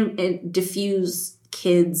we shouldn't diffuse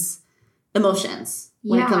kids' emotions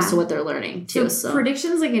when it comes to what they're learning too. So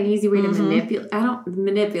prediction's like an easy way to manipulate.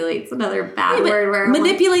 Manipulate's another bad word. Where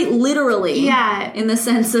manipulate like, literally. Yeah. In the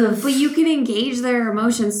sense of. But you can engage their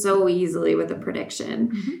emotions so easily with a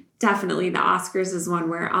prediction. Definitely the Oscars is one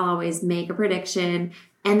where I'll always make a prediction.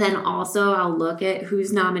 And then also I'll look at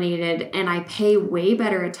who's nominated and I pay way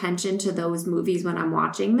better attention to those movies when I'm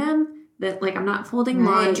watching them. That like I'm not folding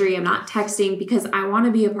laundry, I'm not texting because I want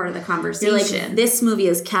to be a part of the conversation. You're like, this movie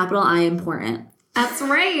is capital I important. That's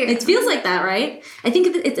right. It feels like that, right? I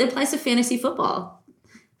think it applies to fantasy football.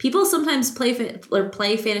 People sometimes play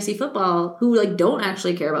fantasy football who like don't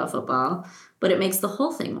actually care about football, but it makes the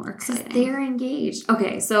whole thing more exciting. They're engaged.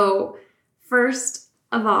 Okay, so first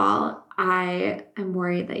of all, I am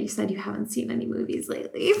worried that you said you haven't seen any movies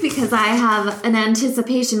lately because I have an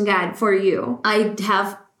anticipation guide for you. I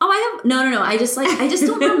have. No. I just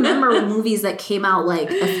don't remember movies that came out like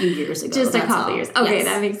a few years ago. Just a couple years. Okay,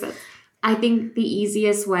 that makes sense. I think the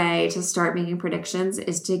easiest way to start making predictions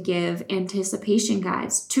is to give anticipation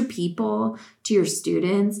guides to people, to your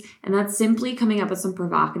students. And that's simply coming up with some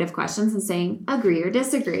provocative questions and saying, agree or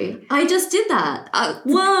disagree. I just did that.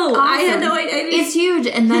 Whoa. Awesome. I had no idea. It's huge.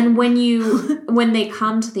 And then when they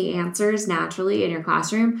come to the answers naturally in your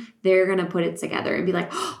classroom, they're going to put it together and be like,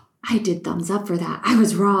 oh, I did thumbs up for that. I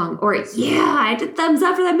was wrong. Or, yeah, I did thumbs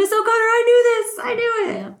up for that. Miss O'Connor, I knew this. I knew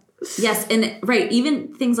it. Yeah. Yes, and right,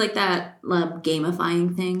 even things like that,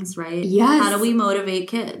 gamifying things, right? Yes. How do we motivate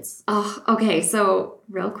kids? Oh, okay. So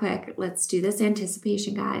real quick, let's do this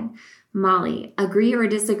anticipation guide. Molly, agree or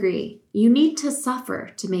disagree? You need to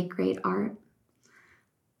suffer to make great art.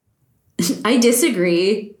 I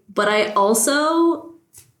disagree, but I also...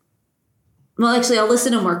 Well, actually, I'll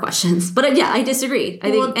listen to more questions. But yeah, I disagree.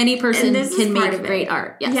 I think any person can make great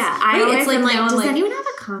art. Yes. Yeah, I always am like, does anyone have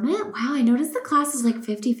a comment? Wow, I noticed the class is like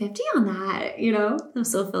 50-50 on that, you know? I'm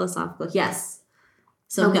so philosophical. Yes.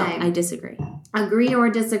 So okay. No, I disagree. Agree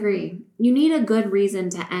or disagree? You need a good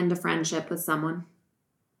reason to end a friendship with someone.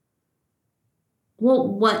 Well,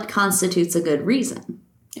 what constitutes a good reason?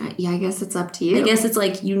 Yeah, I guess it's up to you. I guess it's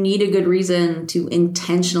like you need a good reason to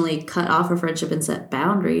intentionally cut off a friendship and set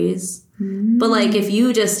boundaries. Mm. But like if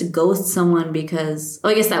you just ghost someone because... Oh,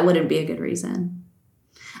 I guess that wouldn't be a good reason.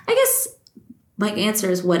 I guess my answer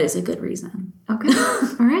is what is a good reason? Okay.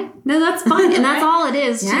 All right. No, that's fine. And that's all it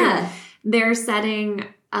is, yeah. Too. They're setting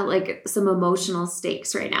like some emotional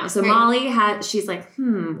stakes right now. So right. She's like,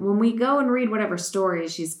 when we go and read whatever story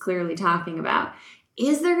she's clearly talking about,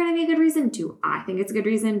 is there going to be a good reason? Do I think it's a good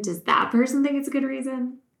reason? Does that person think it's a good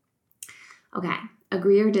reason? Okay.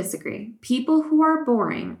 Agree or disagree? People who are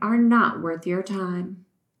boring are not worth your time.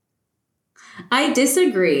 I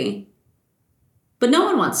disagree. But no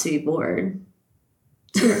one wants to be bored.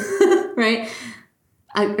 Right?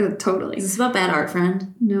 Totally. Is this about bad art,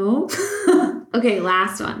 friend? No. Okay,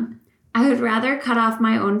 last one. I would rather cut off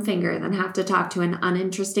my own finger than have to talk to an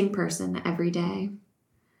uninteresting person every day.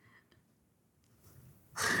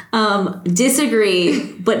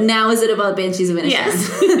 Disagree, but now is it about Banshees of Inisherin? Yes.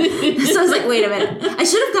 So I was like, wait a minute. I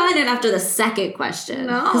should have gotten it after the second question.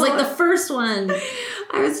 No. Because like the first one.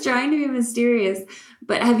 I was trying to be mysterious,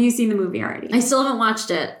 but have you seen the movie already? I still haven't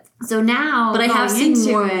watched it. So now, but I have seen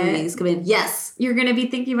more movies come in. Yes. You're going to be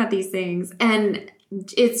thinking about these things, and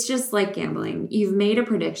it's just like gambling. You've made a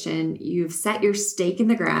prediction, you've set your stake in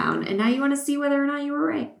the ground, and now you want to see whether or not you were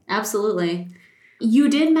right. Absolutely. You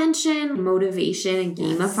did mention motivation and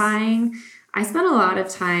gamifying. Yes. I spent a lot of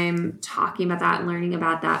time talking about that and learning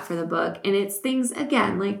about that for the book. And it's things,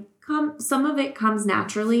 again, like some of it comes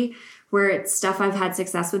naturally where it's stuff I've had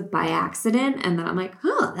success with by accident. And then I'm like,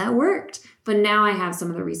 oh, that worked. But now I have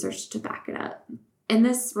some of the research to back it up. And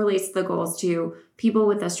this relates to the goals too. People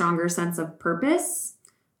with a stronger sense of purpose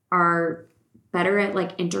are better at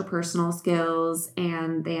like interpersonal skills,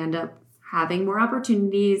 and they end up having more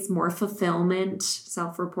opportunities, more fulfillment,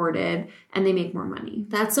 self-reported, and they make more money.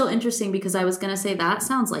 That's so interesting because I was going to say that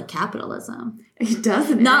sounds like capitalism. It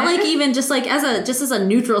doesn't. Not like even just like as a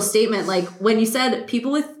neutral statement. Like when you said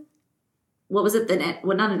people with, what was it?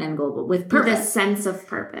 Not an end goal, but with purpose. With a sense of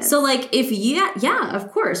purpose. So like if yeah,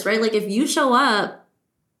 of course, right? Like if you show up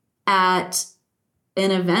at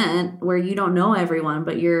an event where you don't know everyone,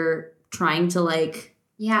 but you're trying to like,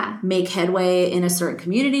 make headway in a certain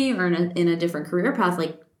community or in a different career path,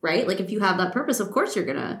 like, right? Like if you have that purpose, of course you're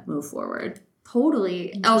going to move forward.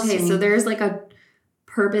 Totally. Okay, so there's like a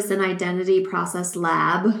purpose and identity process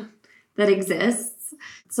lab that exists.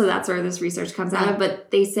 So that's where this research comes out of.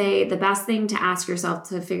 But they say the best thing to ask yourself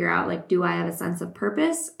to figure out, like, do I have a sense of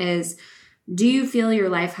purpose is, do you feel your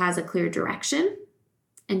life has a clear direction?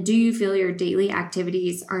 And do you feel your daily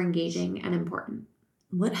activities are engaging and important?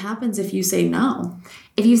 What happens if you say no?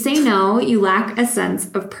 If you say no, you lack a sense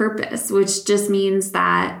of purpose, which just means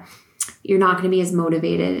that you're not going to be as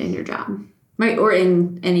motivated in your job. Right, or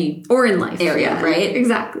in any... Or in life. Area, right?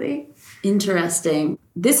 Exactly. Interesting.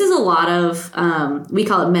 This is a lot of, we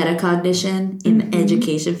call it metacognition in the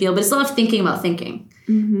education field, but it's a lot of thinking about thinking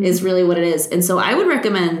is really what it is. And so I would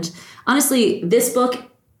recommend, honestly, this book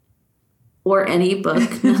or any book.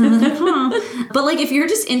 But like if you're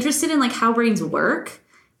just interested in like how brains work,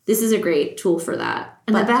 this is a great tool for that.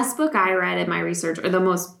 And the best book I read in my research, or the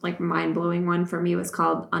most like mind-blowing one for me, was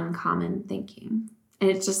called Uncommon Thinking. And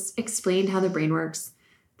it just explained how the brain works.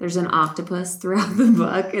 There's an octopus throughout the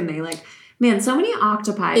book, and they like, man, so many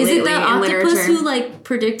octopi. Is it that octopus literature who like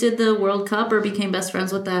predicted the World Cup or became best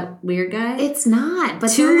friends with that weird guy? It's not,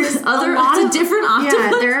 but there's a lot of different octopus.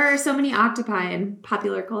 Yeah, there are so many octopi in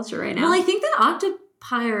popular culture right now. Well, I think that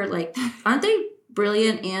octopi are like, aren't they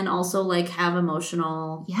brilliant and also like have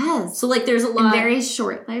emotional. Yes. So like there's a lot. And very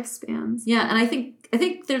short lifespans. Yeah. And I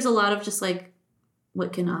think there's a lot of just like,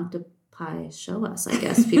 what can octopi show us? I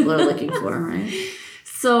guess people are looking for, right?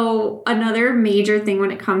 So another major thing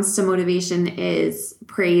when it comes to motivation is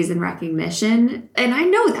praise and recognition. And I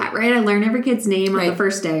know that, right? I learn every kid's name on the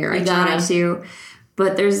first day, or I try to.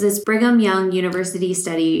 But there's this Brigham Young University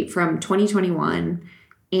study from 2021,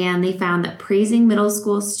 and they found that praising middle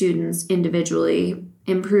school students individually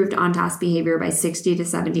improved on-task behavior by 60 to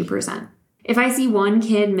 70%. If I see one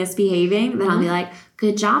kid misbehaving, then I'll be like,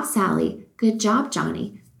 good job, Sally. Good job,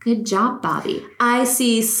 Johnny. Good job, Bobby. I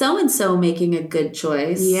see so-and-so making a good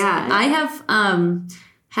choice. Yeah. I have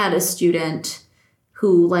had a student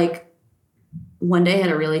who like one day had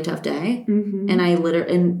a really tough day and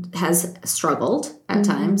and has struggled at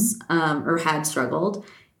times or had struggled.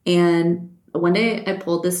 And one day I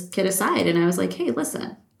pulled this kid aside and I was like, hey,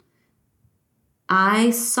 listen, I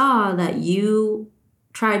saw that you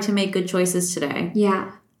tried to make good choices today.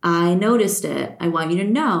 Yeah. I noticed it. I want you to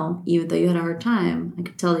know, even though you had a hard time, I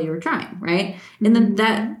could tell that you were trying, right? And then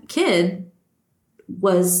that kid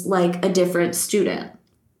was like a different student.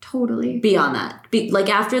 Totally. Beyond that. Like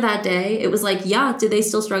after that day, it was like, yeah, did they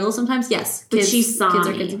still struggle sometimes? Yes. But she saw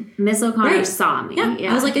me. Miss O'Connor saw me.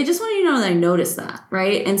 Yeah. I was like, I just want you to know that I noticed that,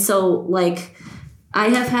 right? And so like I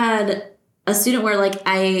have had a student where like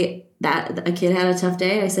a kid had a tough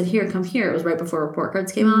day. I said, here, come here. It was right before report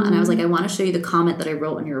cards came out. And I was like, I want to show you the comment that I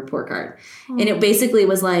wrote on your report card. And it basically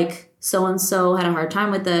was like, so-and-so had a hard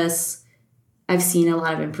time with this. I've seen a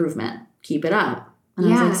lot of improvement. Keep it up.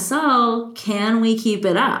 And I was like, so can we keep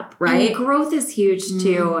it up, right? And growth is huge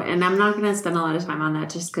too. And I'm not going to spend a lot of time on that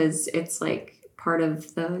just because it's like part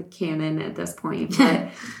of the canon at this point. But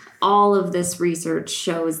all of this research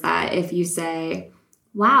shows that if you say,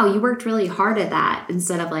 wow, you worked really hard at that,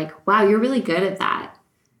 instead of like, wow, you're really good at that,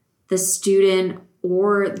 the student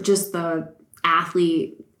or just the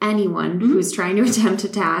athlete, anyone who's trying to attempt a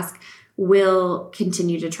task will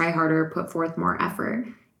continue to try harder, put forth more effort.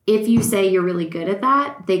 If you say you're really good at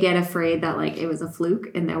that, they get afraid that like it was a fluke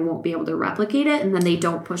and they won't be able to replicate it, and then they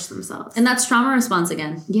don't push themselves. And that's trauma response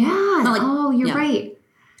again. Yeah. Like, you're right.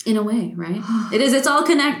 In a way, right? It is. It's all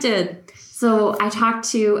connected. So I talked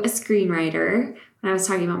to a screenwriter when I was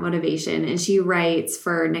talking about motivation, and she writes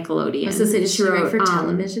for Nickelodeon. I was going to say, did she write for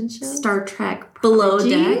television shows? Star Trek Below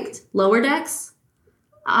Prodigy. Deck? Lower Decks?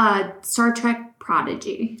 Star Trek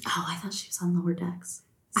Prodigy. Oh, I thought she was on Lower Decks.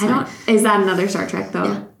 Is that another Star Trek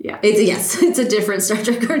though? Yeah. It's a different Star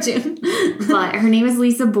Trek cartoon. But her name is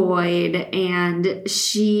Lisa Boyd, and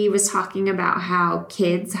she was talking about how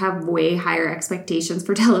kids have way higher expectations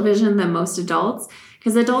for television than most adults.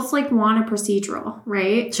 Because adults like want a procedural,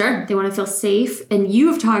 right? Sure. They want to feel safe. And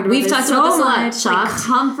you've talked about this so much. Like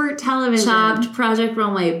comfort television. Chopped, Project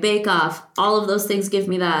Runway, Bake Off. All of those things give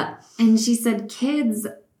me that. And she said kids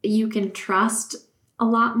you can trust a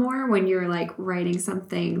lot more when you're like writing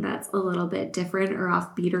something that's a little bit different or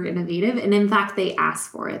offbeat or innovative. And in fact, they ask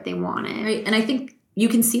for it. They want it. Right. And I think you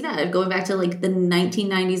can see that going back to like the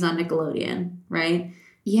 1990s on Nickelodeon, right?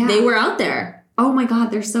 Yeah. They were out there. Oh my God,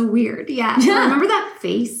 they're so weird. Yeah. Remember that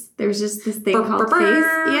Face? There's just this thing called Face.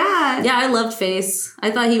 Yeah. Yeah, I loved Face. I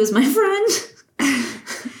thought he was my friend.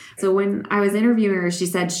 So when I was interviewing her, she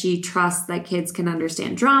said she trusts that kids can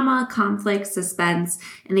understand drama, conflict, suspense,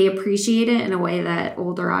 and they appreciate it in a way that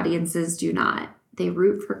older audiences do not. They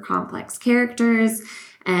root for complex characters,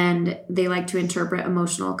 and they like to interpret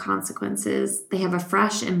emotional consequences. They have a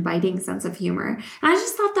fresh and biting sense of humor. And I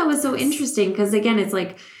just thought that was so interesting because, again, it's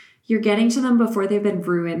like you're getting to them before they've been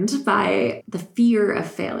ruined by the fear of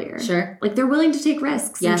failure. Sure. Like they're willing to take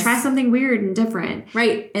risks and try something weird and different.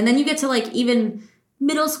 Right. And then you get to like even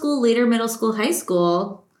middle school, later middle school, high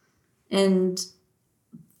school, and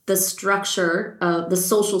the structure of the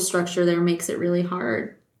social structure there makes it really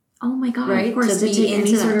hard. Oh my God, right? Of course, to take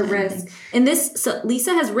any sort of risk. And so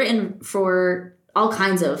Lisa has written for all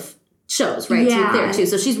kinds of shows, right? Yeah. There too.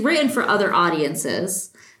 So she's written for other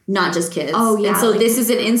audiences, not just kids. Oh yeah. And so this is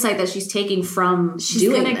an insight that she's taking from she's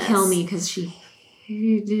doing gonna this. kill me because she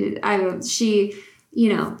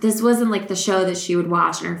you know, this wasn't like the show that she would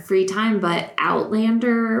watch in her free time, but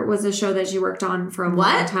Outlander was a show that she worked on for a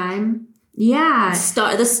long time. Yeah.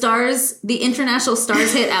 The international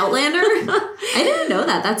stars hit Outlander? I didn't know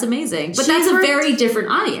that. That's amazing. But that's a very different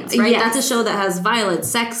audience, right? Yes. That's a show that has violence,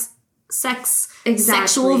 sex, exactly.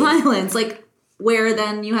 sexual violence, like where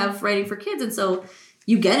then you have writing for kids. And so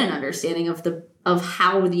you get an understanding of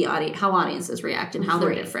how audiences react and how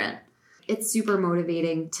they're different. It's super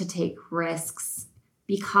motivating to take risks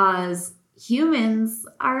because humans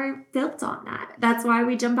are built on that. That's why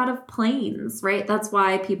we jump out of planes, right? That's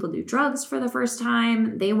why people do drugs for the first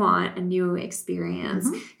time. They want a new experience.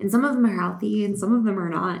 Mm-hmm. And some of them are healthy and some of them are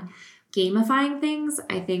not. Gamifying things,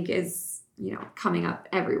 I think, is, coming up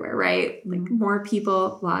everywhere, right? Like more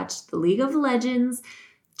people watched the League of Legends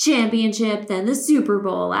championship than the Super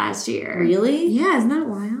Bowl last year. Really? Yeah, isn't that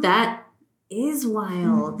wild? That is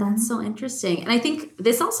wild. Mm-hmm. That's so interesting. And I think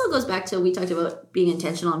this also goes back to, we talked about being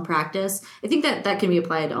intentional in practice. I think that can be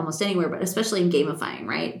applied almost anywhere, but especially in gamifying,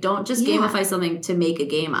 right? Don't just gamify something to make a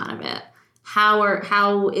game out of it.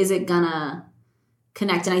 How is it gonna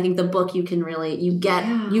connect? And I think the book, you can really, you get,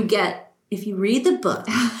 if you read the book,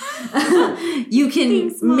 you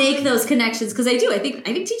can make those connections. Because I think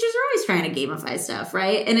teachers are always trying to gamify stuff,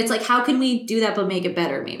 right? And it's like, how can we do that but make it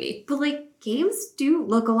better, maybe? But like, games do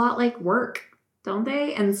look a lot like work, don't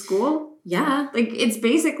they? And school? Yeah. Like, it's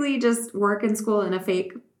basically just work and school in a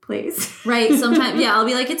fake place. Right. Sometimes, I'll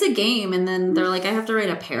be like, it's a game. And then they're like, I have to write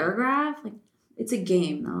a paragraph. Like, it's a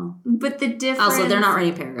game, though. But the difference... Also, they're not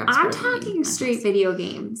writing paragraphs. I'm talking straight video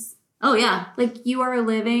games. Oh, yeah. Like, you are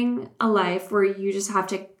living a life where you just have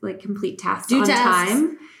to, like, complete tasks Do on tasks.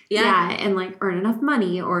 time. Yeah. And, like, earn enough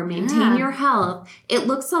money or maintain your health. It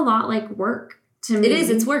looks a lot like work to me. It is.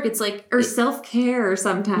 It's work. It's like... Or self-care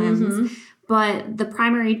sometimes. Mm-hmm. But the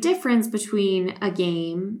primary difference between a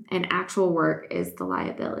game and actual work is the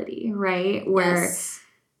liability, right? Where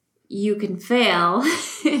you can fail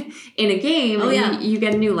in a game and you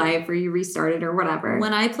get a new life or you restart it or whatever.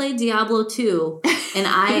 When I played Diablo 2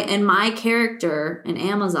 and my character in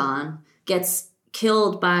Amazon gets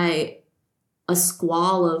killed by a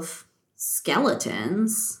squall of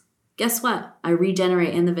skeletons, guess what? I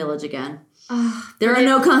regenerate in the village again. There are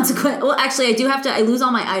no consequences. Well, actually, I lose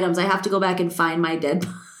all my items. I have to go back and find my dead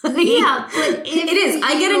body. Yeah, but it is.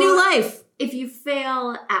 I get a new life. If you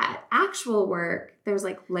fail at actual work, there's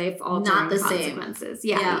like life-altering consequences.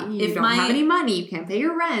 Same. Yeah, you don't have any money. You can't pay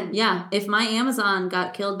your rent. Yeah, if my Amazon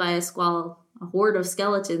got killed by a horde of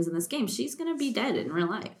skeletons in this game, she's going to be dead in real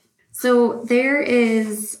life. So there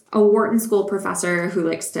is a Wharton School professor who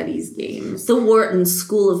like studies games. The Wharton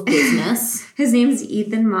School of Business. His name's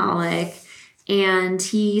Ethan Malik. And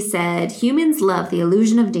he said, humans love the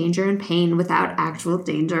illusion of danger and pain without actual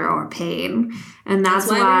danger or pain. And that's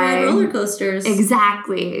why we ride roller coasters.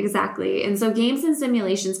 Exactly. And so games and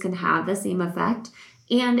simulations can have the same effect.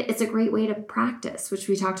 And it's a great way to practice, which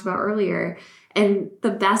we talked about earlier. And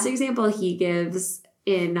the best example he gives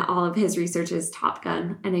in all of his research is Top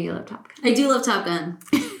Gun. I know you love Top Gun. I do love Top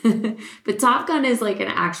Gun. But Top Gun is like an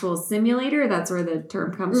actual simulator. That's where the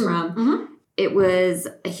term comes from. Mm-hmm. It was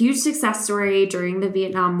a huge success story during the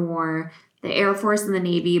Vietnam War. The Air Force and the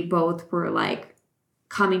Navy both were like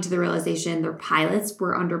coming to the realization their pilots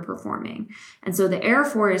were underperforming. And so the Air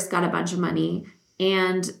Force got a bunch of money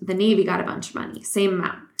and the Navy got a bunch of money, same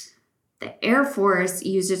amount. The Air Force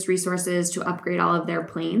used its resources to upgrade all of their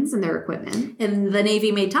planes and their equipment. And the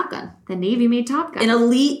Navy made Top Gun. The Navy made Top Gun. An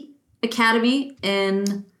elite academy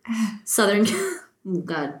in Southern... Oh,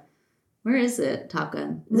 God. Where is it, Top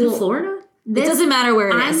Gun? Is it Florida? It doesn't matter where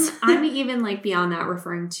it is. I'm even like beyond that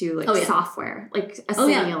referring to like software, like a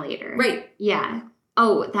simulator. Right. Yeah.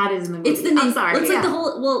 Oh, that is in the movie. It's the name. I'm sorry. It's like the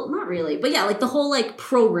whole, well, not really, but yeah, like the whole like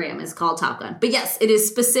program is called Top Gun. But yes, it is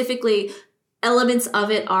specifically, elements of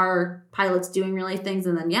it are pilots doing real life things.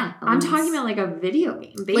 And then, I'm talking about like a video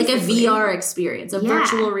game, basically. Like a VR experience, a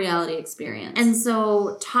virtual reality experience. And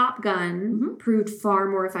so Top Gun proved far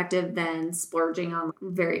more effective than splurging on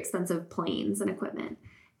very expensive planes and equipment.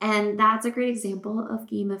 And that's a great example of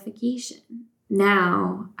gamification.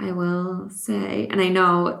 Now, I will say, and I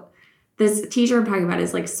know this teacher I'm talking about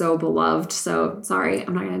is like so beloved, so sorry,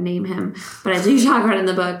 I'm not going to name him, but I do talk about it in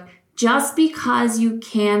the book. Just because you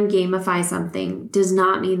can gamify something does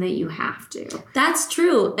not mean that you have to. That's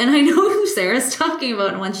true. And I know who Sarah's talking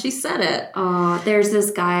about when she said it. There's this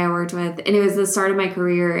guy I worked with, and it was the start of my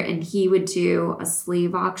career, and he would do a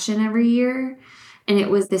slave auction every year. And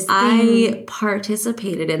it was this thing. I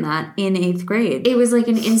participated in that in 8th grade. It was like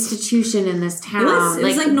an institution in this town. It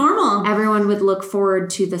was like normal. Everyone would look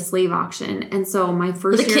forward to the slave auction. And so my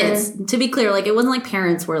first year... The kids, to be clear, like it wasn't like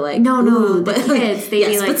parents were like... No, the kids. They'd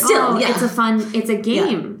be like, it's a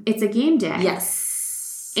game. Yeah. It's a game day.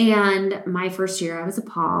 Yes. And my first year I was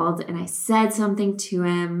appalled and I said something to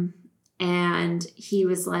him and he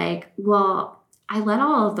was like, well... I let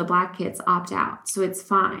all of the black kids opt out, so it's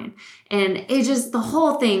fine. And it just, the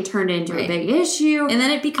whole thing turned into a big issue. And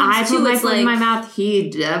then it becomes I put my foot in my mouth. He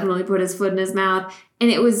definitely put his foot in his mouth. And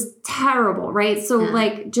it was terrible, right? So, Yeah.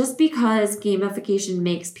 like, just because gamification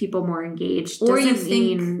makes people more engaged Or you doesn't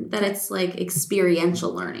think mean that it's like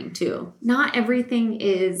experiential learning too. not everything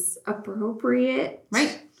is appropriate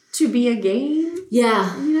Right. to be a game,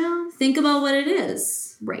 Yeah. you know? Think about what it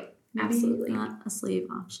is. Right. Maybe Absolutely. not a slave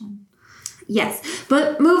option. Yes.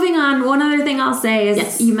 But moving on, one other thing I'll say is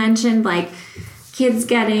Yes. you mentioned, like, kids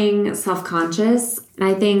getting self-conscious. And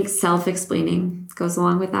I think self-explaining goes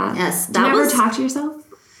along with that. Yes. Do you ever talk to yourself?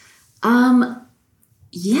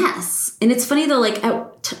 Yes. And it's funny though, like,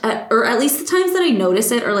 or at least the times that I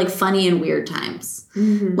notice it are like funny and weird times.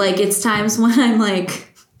 Mm-hmm. Like, it's times when I'm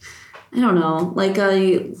like, I don't know, like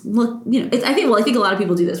I look, you know, I think a lot of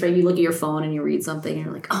people do this, right? You look at your phone and you read something and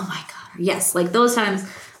you're like, oh my God, yes, like those times.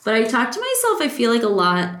 But I talk to myself, I feel like a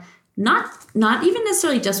lot, not even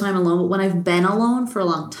necessarily just when I'm alone, but when I've been alone for a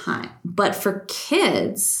long time. But for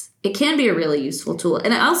kids, it can be a really useful tool.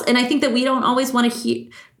 And I think that we don't always want to hear,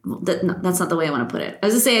 that's not the way I want to put it. I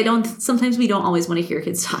was going to say, sometimes we don't always want to hear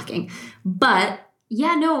kids talking, but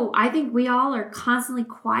yeah, no, I think we all are constantly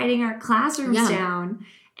quieting our classrooms down.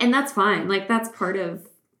 And that's fine. Like, that's part of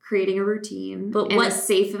creating a routine and a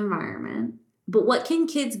safe environment. But what can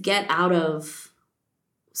kids get out of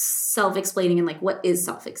self-explaining, and like, what is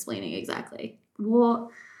self-explaining exactly? Well,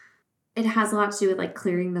 it has a lot to do with like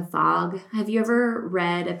clearing the fog. Have you ever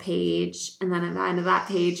read a page and then at the end of that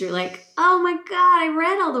page, you're like, oh my God, I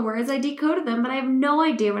read all the words, I decoded them, but I have no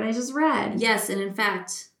idea what I just read. Yes. And in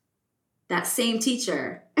fact, that same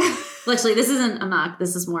teacher, well, actually, this isn't a knock,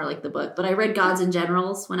 this is more like the book, but I read Gods and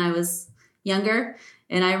Generals when I was younger.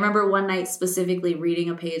 And I remember one night specifically reading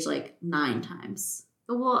a page like 9 times.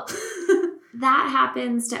 Well, that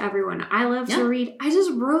happens to everyone. I love to read. I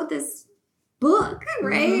just wrote this book,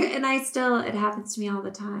 right? Mm-hmm. And it happens to me all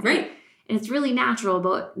the time. Right. And it's really natural,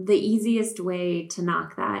 but the easiest way to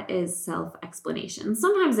knock that is self-explanation.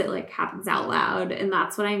 Sometimes it like happens out loud, and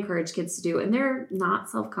that's what I encourage kids to do. And they're not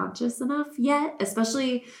self-conscious enough yet,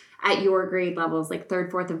 especially at your grade levels, like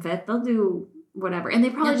 3rd, 4th, and 5th. They'll do whatever. And they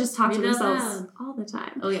probably just talk to themselves all the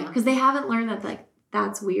time. Oh, yeah. Because they haven't learned that like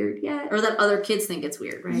that's weird yet. Or that other kids think it's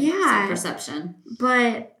weird, right? Yeah. Perception.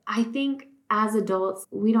 But I think as adults,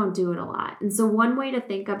 we don't do it a lot. And so one way to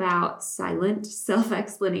think about silent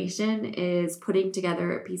self-explanation is putting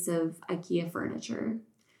together a piece of IKEA furniture.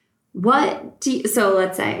 So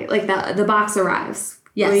let's say like the box arrives.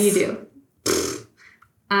 Yes. What do you do?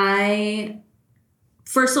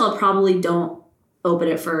 First of all, probably don't open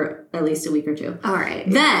it for at least a week or 2. All right.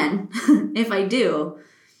 Then, if I do,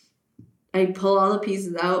 I pull all the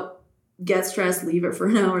pieces out, get stressed, leave it for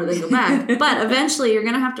an hour, then go back. But eventually, you're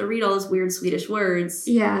going to have to read all those weird Swedish words.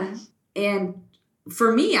 Yeah. And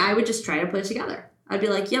for me, I would just try to put it together. I'd be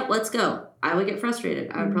like, yep, let's go. I would get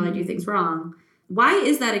frustrated. I would probably do things wrong. Why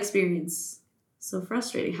is that experience so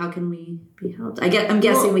frustrating? How can we be helped? I'm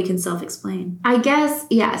guessing we can self-explain. I guess,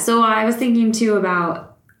 yeah. So I was thinking too about,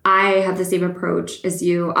 I have the same approach as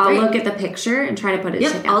you. I'll look at the picture and try to put it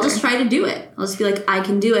together. I'll just try to do it. I'll just be like, I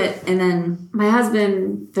can do it. And then my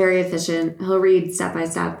husband, very efficient. He'll read step by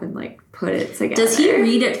step and like put it together. Does he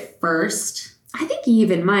read it first? I think he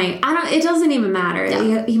even might. It doesn't even matter.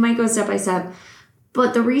 Yeah. He might go step by step.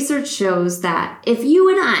 But the research shows that if you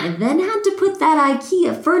and I then had to put that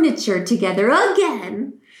IKEA furniture together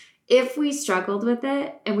again, if we struggled with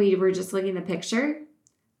it and we were just looking at the picture,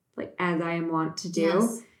 like as I am wont to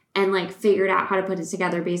do, and like figured out how to put it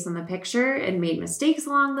together based on the picture and made mistakes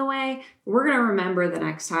along the way, we're going to remember the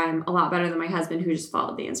next time a lot better than my husband who just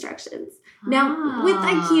followed the instructions. Now, with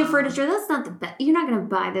IKEA furniture, that's not the best. You're not going to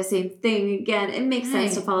buy the same thing again. It makes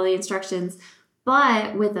sense to follow the instructions.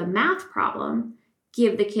 But with a math problem,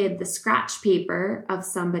 give the kid the scratch paper of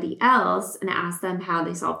somebody else and ask them how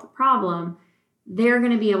they solved the problem. They're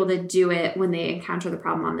going to be able to do it when they encounter the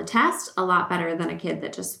problem on the test a lot better than a kid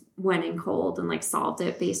that just went in cold and like solved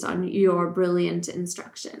it based on your brilliant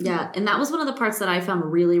instruction. Yeah. And that was one of the parts that I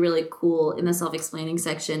found really, really cool in the self-explaining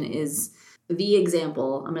section is the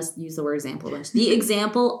example. I'm going to use the word example. The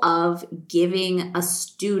example of giving a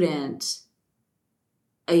student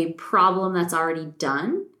a problem that's already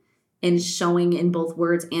done and showing in both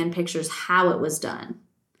words and pictures how it was done.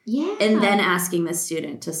 Yeah. And then asking the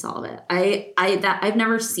student to solve it. I've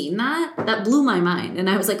never seen that. That blew my mind. And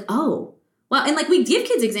I was like, oh, well, and like we give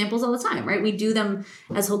kids examples all the time, right? We do them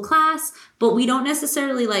as whole class, but we don't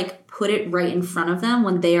necessarily like put it right in front of them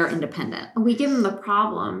when they are independent. We give them the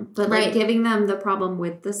problem, but like giving them the problem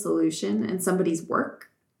with the solution and somebody's work.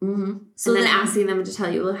 Mm-hmm. So then asking them to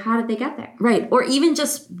tell you, well, how did they get there? Right. Or even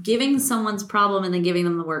just giving someone's problem and then giving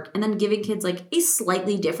them the work and then giving kids like a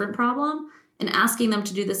slightly different problem and asking them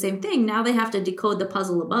to do the same thing. Now they have to decode the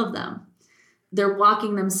puzzle above them. they're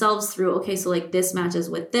walking themselves through, okay, so like this matches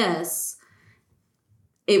with this.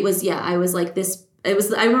 It was, I was like this. It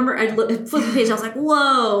was, I remember I flipped the page. I was like,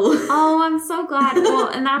 whoa. Oh, I'm so glad. Well,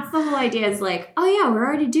 and that's the whole idea is like, oh yeah, we're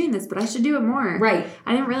already doing this, but I should do it more. Right.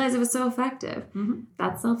 I didn't realize it was so effective. Mm-hmm.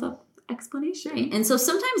 That's self-explanation. Right. And so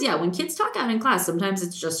sometimes, when kids talk out in class, sometimes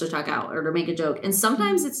it's just to talk out or to make a joke. And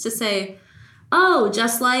sometimes it's to say, oh,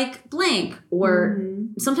 just like blank. Or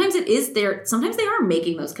sometimes it is there. Sometimes they are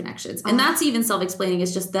making those connections. And that's even self-explaining.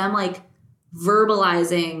 It's just them like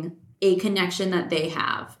verbalizing a connection that they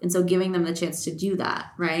have. And so giving them the chance to do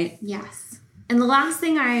that, right? Yes. And the last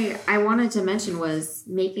thing I wanted to mention was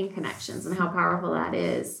making connections and how powerful that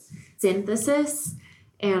is. Synthesis.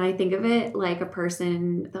 And I think of it like a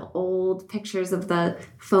person, the old pictures of the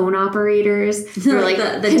phone operators. They're like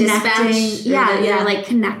the dispatch. They're like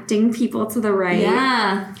connecting people to the right.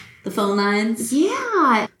 Yeah. The phone lines.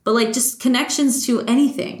 Yeah. But like just connections to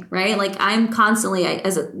anything, right? Like I'm constantly,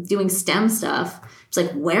 doing STEM stuff, it's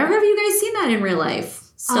like, where have you guys seen that in real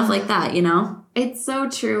life? Stuff like that, you know? It's so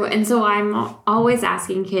true. And so I'm always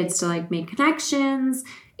asking kids to like make connections.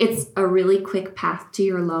 It's a really quick path to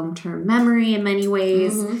your long-term memory in many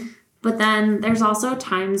ways. Mm-hmm. But then there's also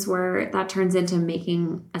times where that turns into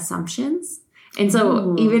making assumptions. And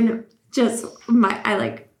so even just I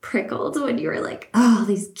like prickled when you were like, oh,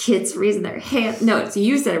 these kids raising their hand. No, so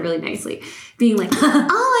you said it really nicely. Being like, oh,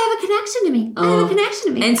 I have a connection to me. I have a connection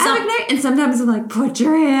to me. And sometimes I'm like, put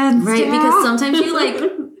your hands right, down. Because sometimes you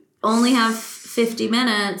like only have 50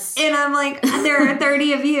 minutes. And I'm like, there are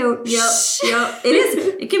 30 of you. Yep.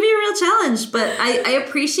 It can be a real challenge. But I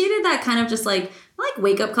appreciated that kind of just like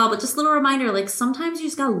wake up call, but just a little reminder, like sometimes you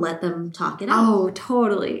just gotta let them talk it out. Oh,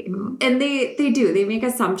 totally. Mm-hmm. And they do. They make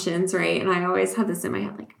assumptions, right? And I always have this in my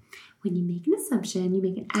head, like, when you make an assumption, you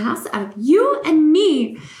make an ass out of you and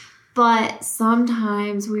me. But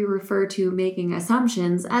sometimes we refer to making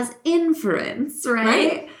assumptions as inference,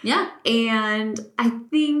 right? Yeah. And I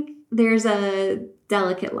think there's a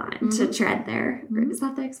delicate line to tread there. Is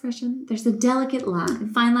that the expression? There's a delicate line.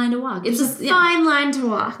 Fine line to walk. It's just a fine line to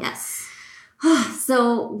walk. Yes.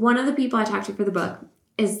 So one of the people I talked to for the book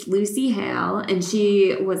is Lucy Hale, and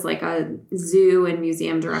she was like a zoo and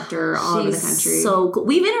museum director all over the country. So cool.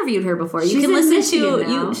 We've interviewed her before. She's in Michigan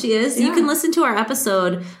now. She is. Yeah. You can listen to our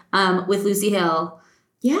episode with Lucy Hale.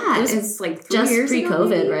 Yeah, it's like 3 just years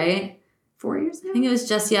pre-COVID, ago, right? 4 years ago. I think it was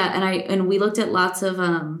just and we looked at lots of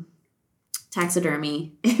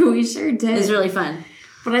taxidermy. We sure did. It was really fun.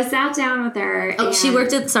 But I sat down with her. Oh, she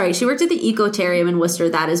worked at the Ecotarium in Worcester.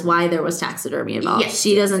 That is why there was taxidermy involved. Yes,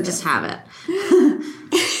 she doesn't just have it.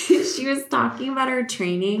 She was talking about her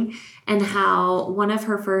training and how one of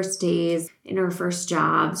her first days in her first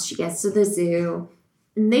jobs, she gets to the zoo.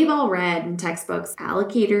 And they've all read in textbooks,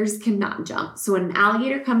 alligators cannot jump. So when an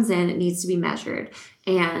alligator comes in, it needs to be measured.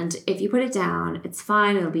 And if you put it down, it's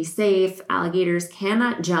fine. It'll be safe. Alligators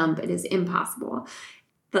cannot jump. It is impossible.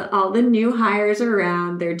 All the new hires are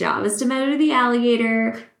around. Their job is to measure the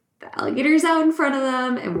alligator. The alligator's out in front of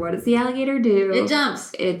them. And what does the alligator do? It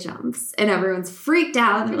jumps. It jumps. And everyone's freaked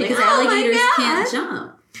out. They're because like, alligators can't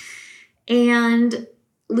jump. And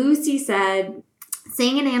Lucy said,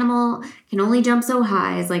 saying an animal can only jump so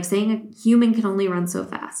high is like saying a human can only run so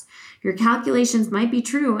fast. Your calculations might be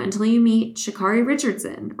true until you meet Sha'Carri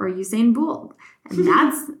Richardson or Usain Bolt. And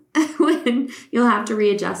that's when you'll have to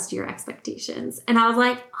readjust your expectations. And I was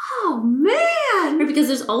like, oh, man. Because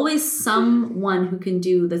there's always someone who can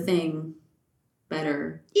do the thing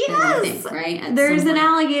better than you think, right? There's an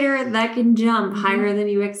alligator that can jump higher than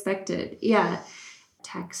you expected. Yeah.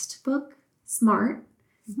 Textbook smart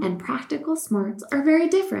and practical smarts are very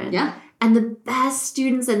different. Yeah. And the best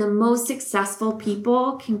students and the most successful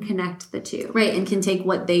people can connect the two. Right, and can take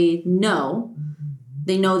what they know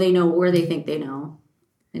where they think they know,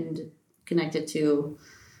 and connect it to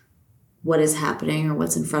what is happening or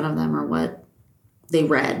what's in front of them or what they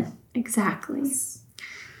read. Exactly.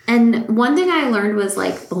 And one thing I learned was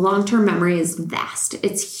like the long-term memory is vast.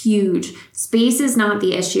 It's huge. Space is not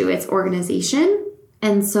the issue. It's organization.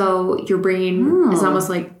 And so your brain is almost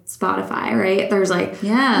like Spotify, right? There's like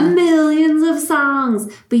millions of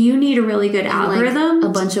songs, but you need a really good algorithm. Like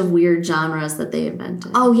a bunch of weird genres that they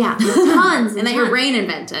invented. Oh, yeah. Tons. And that your brain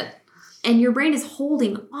invented. And your brain is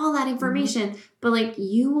holding all that information, but like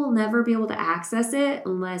you will never be able to access it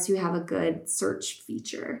unless you have a good search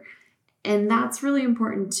feature. And that's really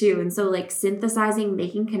important too. And so like synthesizing,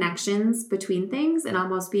 making connections between things and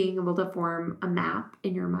almost being able to form a map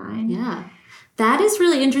in your mind. Yeah. That is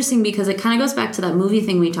really interesting because it kind of goes back to that movie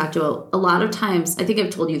thing we talked about. A lot of times, I think I've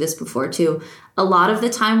told you this before too, a lot of the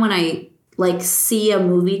time when I like see a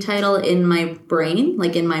movie title in my brain,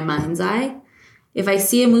 like in my mind's eye, if I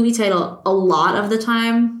see a movie title a lot of the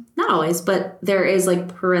time, not always, but there is like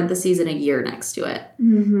parentheses and a year next to it.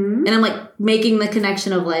 Mm-hmm. And I'm like making the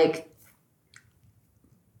connection of like,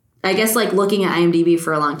 I guess like looking at IMDb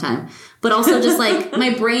for a long time, but also just like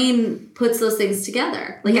my brain puts those things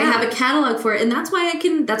together. Like I have a catalog for it, and that's why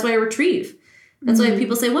I retrieve. That's why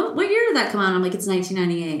people say, what year did that come out? I'm like, it's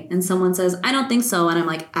 1998. And someone says, I don't think so. And I'm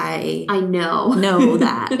like, I know. No,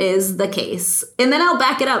 that is the case. And then I'll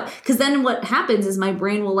back it up. Because then what happens is my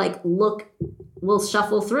brain will like will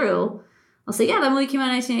shuffle through. I'll say, yeah, that movie came out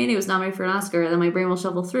in 1980. It was nominated for an Oscar. And then my brain will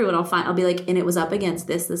shuffle through and I'll be like, and it was up against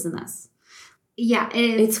this, this, and this. Yeah,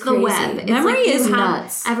 it's the crazy. web. It's memory like is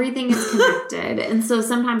nuts. Everything is connected. And so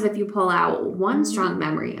sometimes if you pull out one strong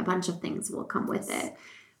memory, a bunch of things will come with it.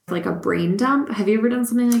 Like a brain dump. Have you ever done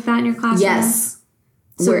something like that in your classroom? Yes.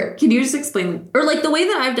 So can you just explain? Or like the way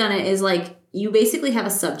that I've done it is like you basically have a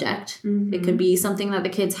subject. Mm-hmm. It could be something that the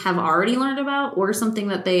kids have already learned about or something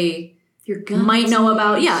that they might know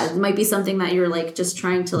about. Yeah, it might be something that you're like just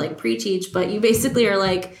trying to like pre-teach, but you basically are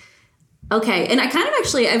like, okay. And I kind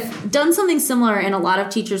of I've done something similar, and a lot of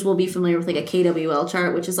teachers will be familiar with like a KWL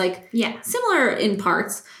chart, which is like similar in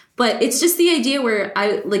parts, but it's just the idea where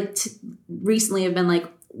I like recently have been like,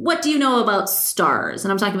 what do you know about stars?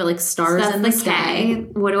 And I'm talking about like stars in the sky.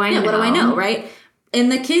 What do I know? What do I know, right? And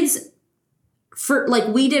the kids, for like,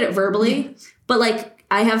 we did it verbally, but like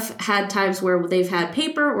I have had times where they've had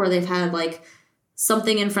paper or they've had like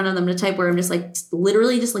something in front of them to type where I'm just like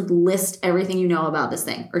literally just like list everything you know about this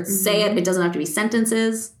thing or say it. It doesn't have to be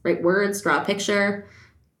sentences, write words, draw a picture,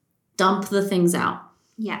 dump the things out.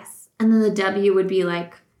 Yes. And then the W would be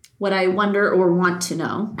like what I wonder or want to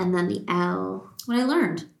know. And then the L. What I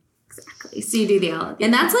learned. Exactly. So you do the L.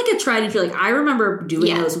 And that's like a tried and true. Like I remember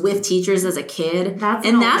doing those with teachers as a kid. That's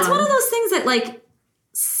one of those things that like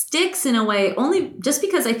sticks in a way only just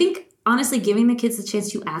because I think honestly giving the kids the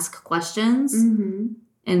chance to ask questions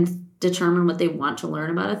and determine what they want to learn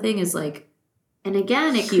about a thing is like, and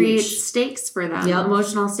again, it creates stakes for them,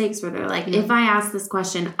 emotional stakes for them. Like if I ask this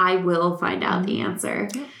question, I will find out the answer.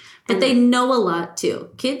 Yep. But they know a lot,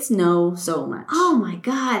 too. Kids know so much. Oh, my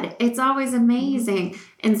God. It's always amazing.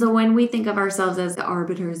 And so when we think of ourselves as the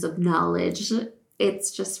arbiters of knowledge,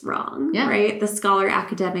 it's just wrong, right? The scholar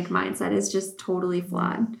academic mindset is just totally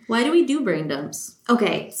flawed. Why do we do brain dumps?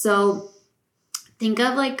 Okay, so think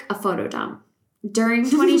of like a photo dump. During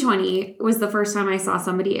 2020 was the first time I saw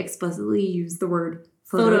somebody explicitly use the word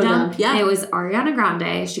photo dump. Yeah. And it was Ariana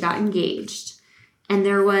Grande. She got engaged. And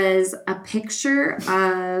there was a picture of,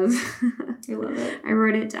 I love it. I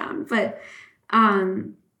wrote it down, but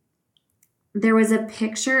there was a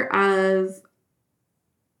picture of,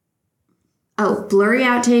 blurry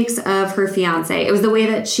outtakes of her fiance. It was the way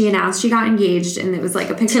that she announced she got engaged, and it was like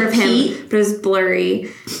a picture of him, but it was blurry.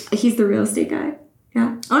 He's the real estate guy.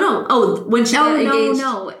 Yeah. Oh no. Oh, when she got engaged.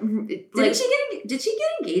 No. Did she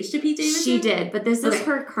get engaged to Pete Davidson? She did, but this is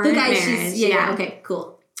her current marriage. Yeah. Okay.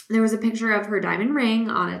 Cool. There was a picture of her diamond ring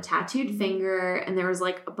on a tattooed finger, and there was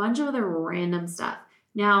like a bunch of other random stuff.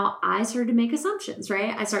 Now, I started to make assumptions,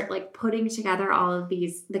 right? I started like putting together all of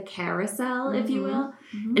these, the carousel, if you will,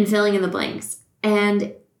 and filling in the blanks.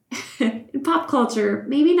 And in pop culture,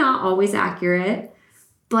 maybe not always accurate,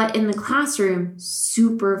 but in the classroom,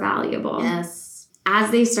 super valuable. Yes.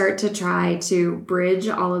 As they start to try to bridge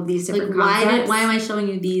all of these different concepts. Why am I showing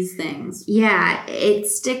you these things? Yeah, it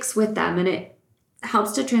sticks with them, and it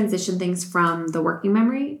helps to transition things from the working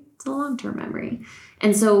memory to the long-term memory.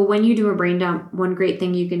 And so when you do a brain dump, one great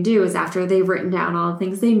thing you can do is after they've written down all the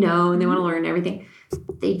things they know and they want to learn everything,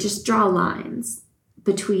 they just draw lines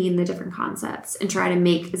between the different concepts and try to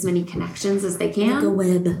make as many connections as they can. Like a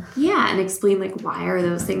web. Yeah, and explain like why are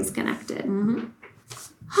those things connected.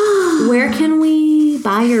 Where can we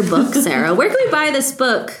buy your book, Sarah? Where can we buy this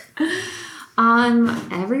book?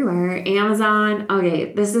 Everywhere. Amazon.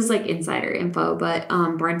 Okay, this is like insider info, but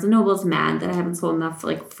Barnes & Noble's mad that I haven't sold enough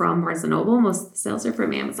like from Barnes & Noble. Most of the sales are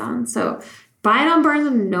from Amazon. So buy it on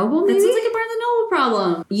Barnes & Noble, maybe? That sounds like a Barnes & Noble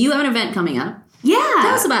problem. You have an event coming up. Yeah.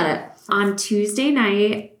 Tell us about it. On Tuesday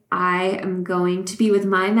night, I am going to be with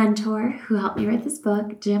my mentor who helped me write this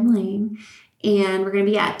book, Jim Lane. And we're going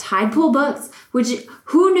to be at Tide Pool Books, which,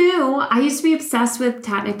 who knew? I used to be obsessed with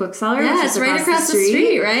Tatnick Bookseller. Yeah, it's right across the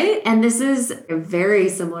street, right? And this is a very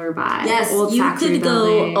similar vibe. Yes, Old you factory could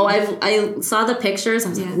building. go. I saw the pictures. I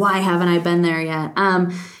was like, why haven't I been there yet?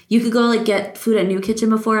 You could go like get food at New Kitchen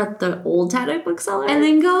before at the old Tatnick Bookseller. And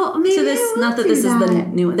then go, maybe to this, not that this is the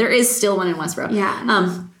new one. There is still one in Westboro.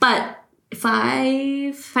 Yeah. But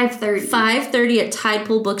 5:30. 5:30 at Tide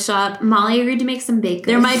Pool Bookshop. Molly agreed to make some bake.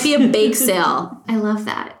 There might be a bake sale. I love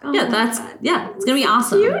that. Oh Yeah, it's gonna be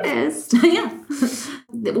awesome. Cutest. Yeah.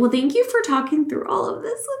 Well, thank you for talking through all of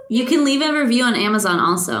this with me. You can leave a review on Amazon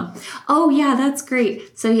also. Oh yeah, that's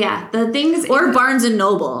great. So yeah, the things Or Barnes and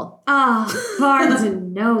Noble. Oh, Barnes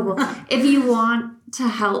and Noble. If you want to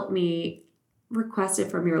help me, request it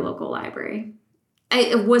from your local library.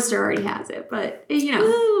 Worcester already has it, but you know.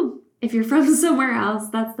 Woo. If you're from somewhere else,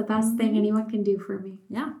 that's the best thing anyone can do for me.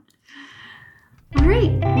 Yeah. All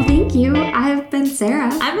right. Well, thank you. I've been Sarah.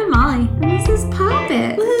 I've been Molly. And this is Pop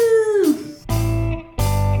It. Woo.